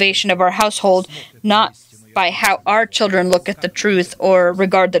salvation of our household not by how our children look at the truth or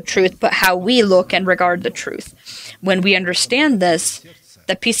regard the truth, but how we look and regard the truth. When we understand this,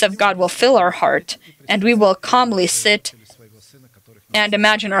 the peace of God will fill our heart, and we will calmly sit and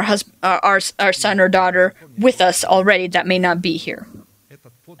imagine our son or daughter with us already that may not be here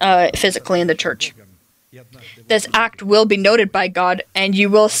physically in the church. This act will be noted by God, and you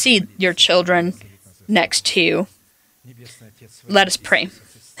will see your children next to you. Let us pray.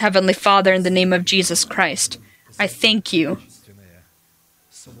 Heavenly Father, in the name of Jesus Christ, I thank you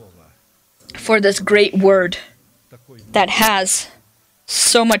for this great word that has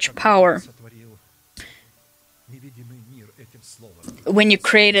so much power. When you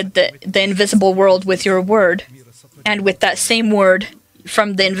created the invisible world with your word, and with that same word,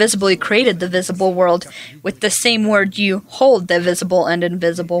 from the invisible you created the visible world. With the same word you hold the visible and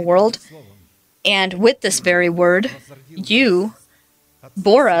invisible world. And with this very word, you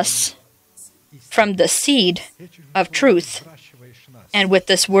bore us from the seed of truth. And with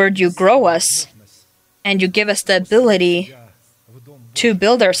this word you grow us, and you give us the ability to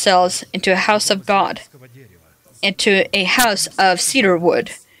build ourselves into a house of God, into a house of cedar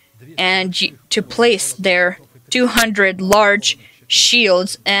wood, and to place there 200 large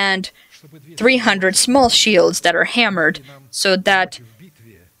shields and 300 small shields that are hammered, so that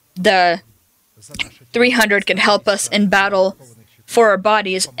the 300 can help us in battle for our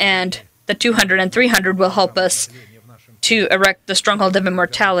bodies, and the 200 and 300 will help us to erect the stronghold of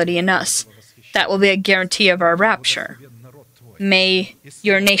immortality in us. That will be a guarantee of our rapture. May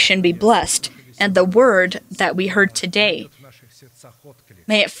your nation be blessed, and the word that we heard today,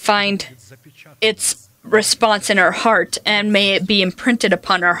 may it find its response in our heart, and may it be imprinted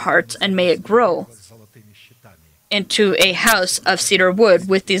upon our hearts, and may it grow into a house of cedar wood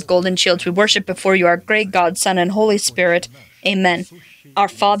with these golden shields. We worship before you, our great God, Son, and Holy Spirit. Amen. Our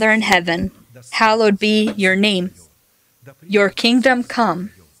Father in heaven, hallowed be your name. Your kingdom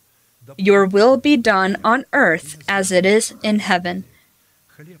come. Your will be done on earth as it is in heaven.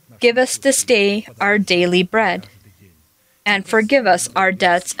 Give us this day our daily bread, and forgive us our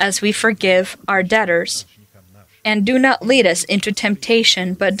debts as we forgive our debtors. And do not lead us into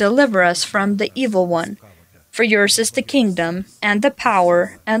temptation, but deliver us from the evil one. For yours is the kingdom, and the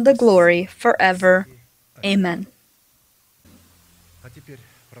power, and the glory, forever. Amen.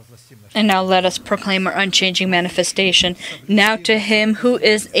 And now let us proclaim our unchanging manifestation. Now to him who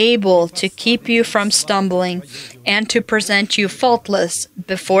is able to keep you from stumbling, and to present you faultless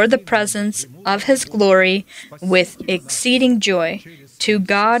before the presence of his glory with exceeding joy, to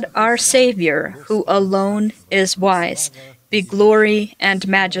God our Savior, who alone is wise, be glory and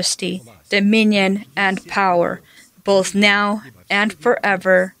majesty, dominion and power, both now and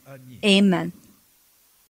forever. Amen.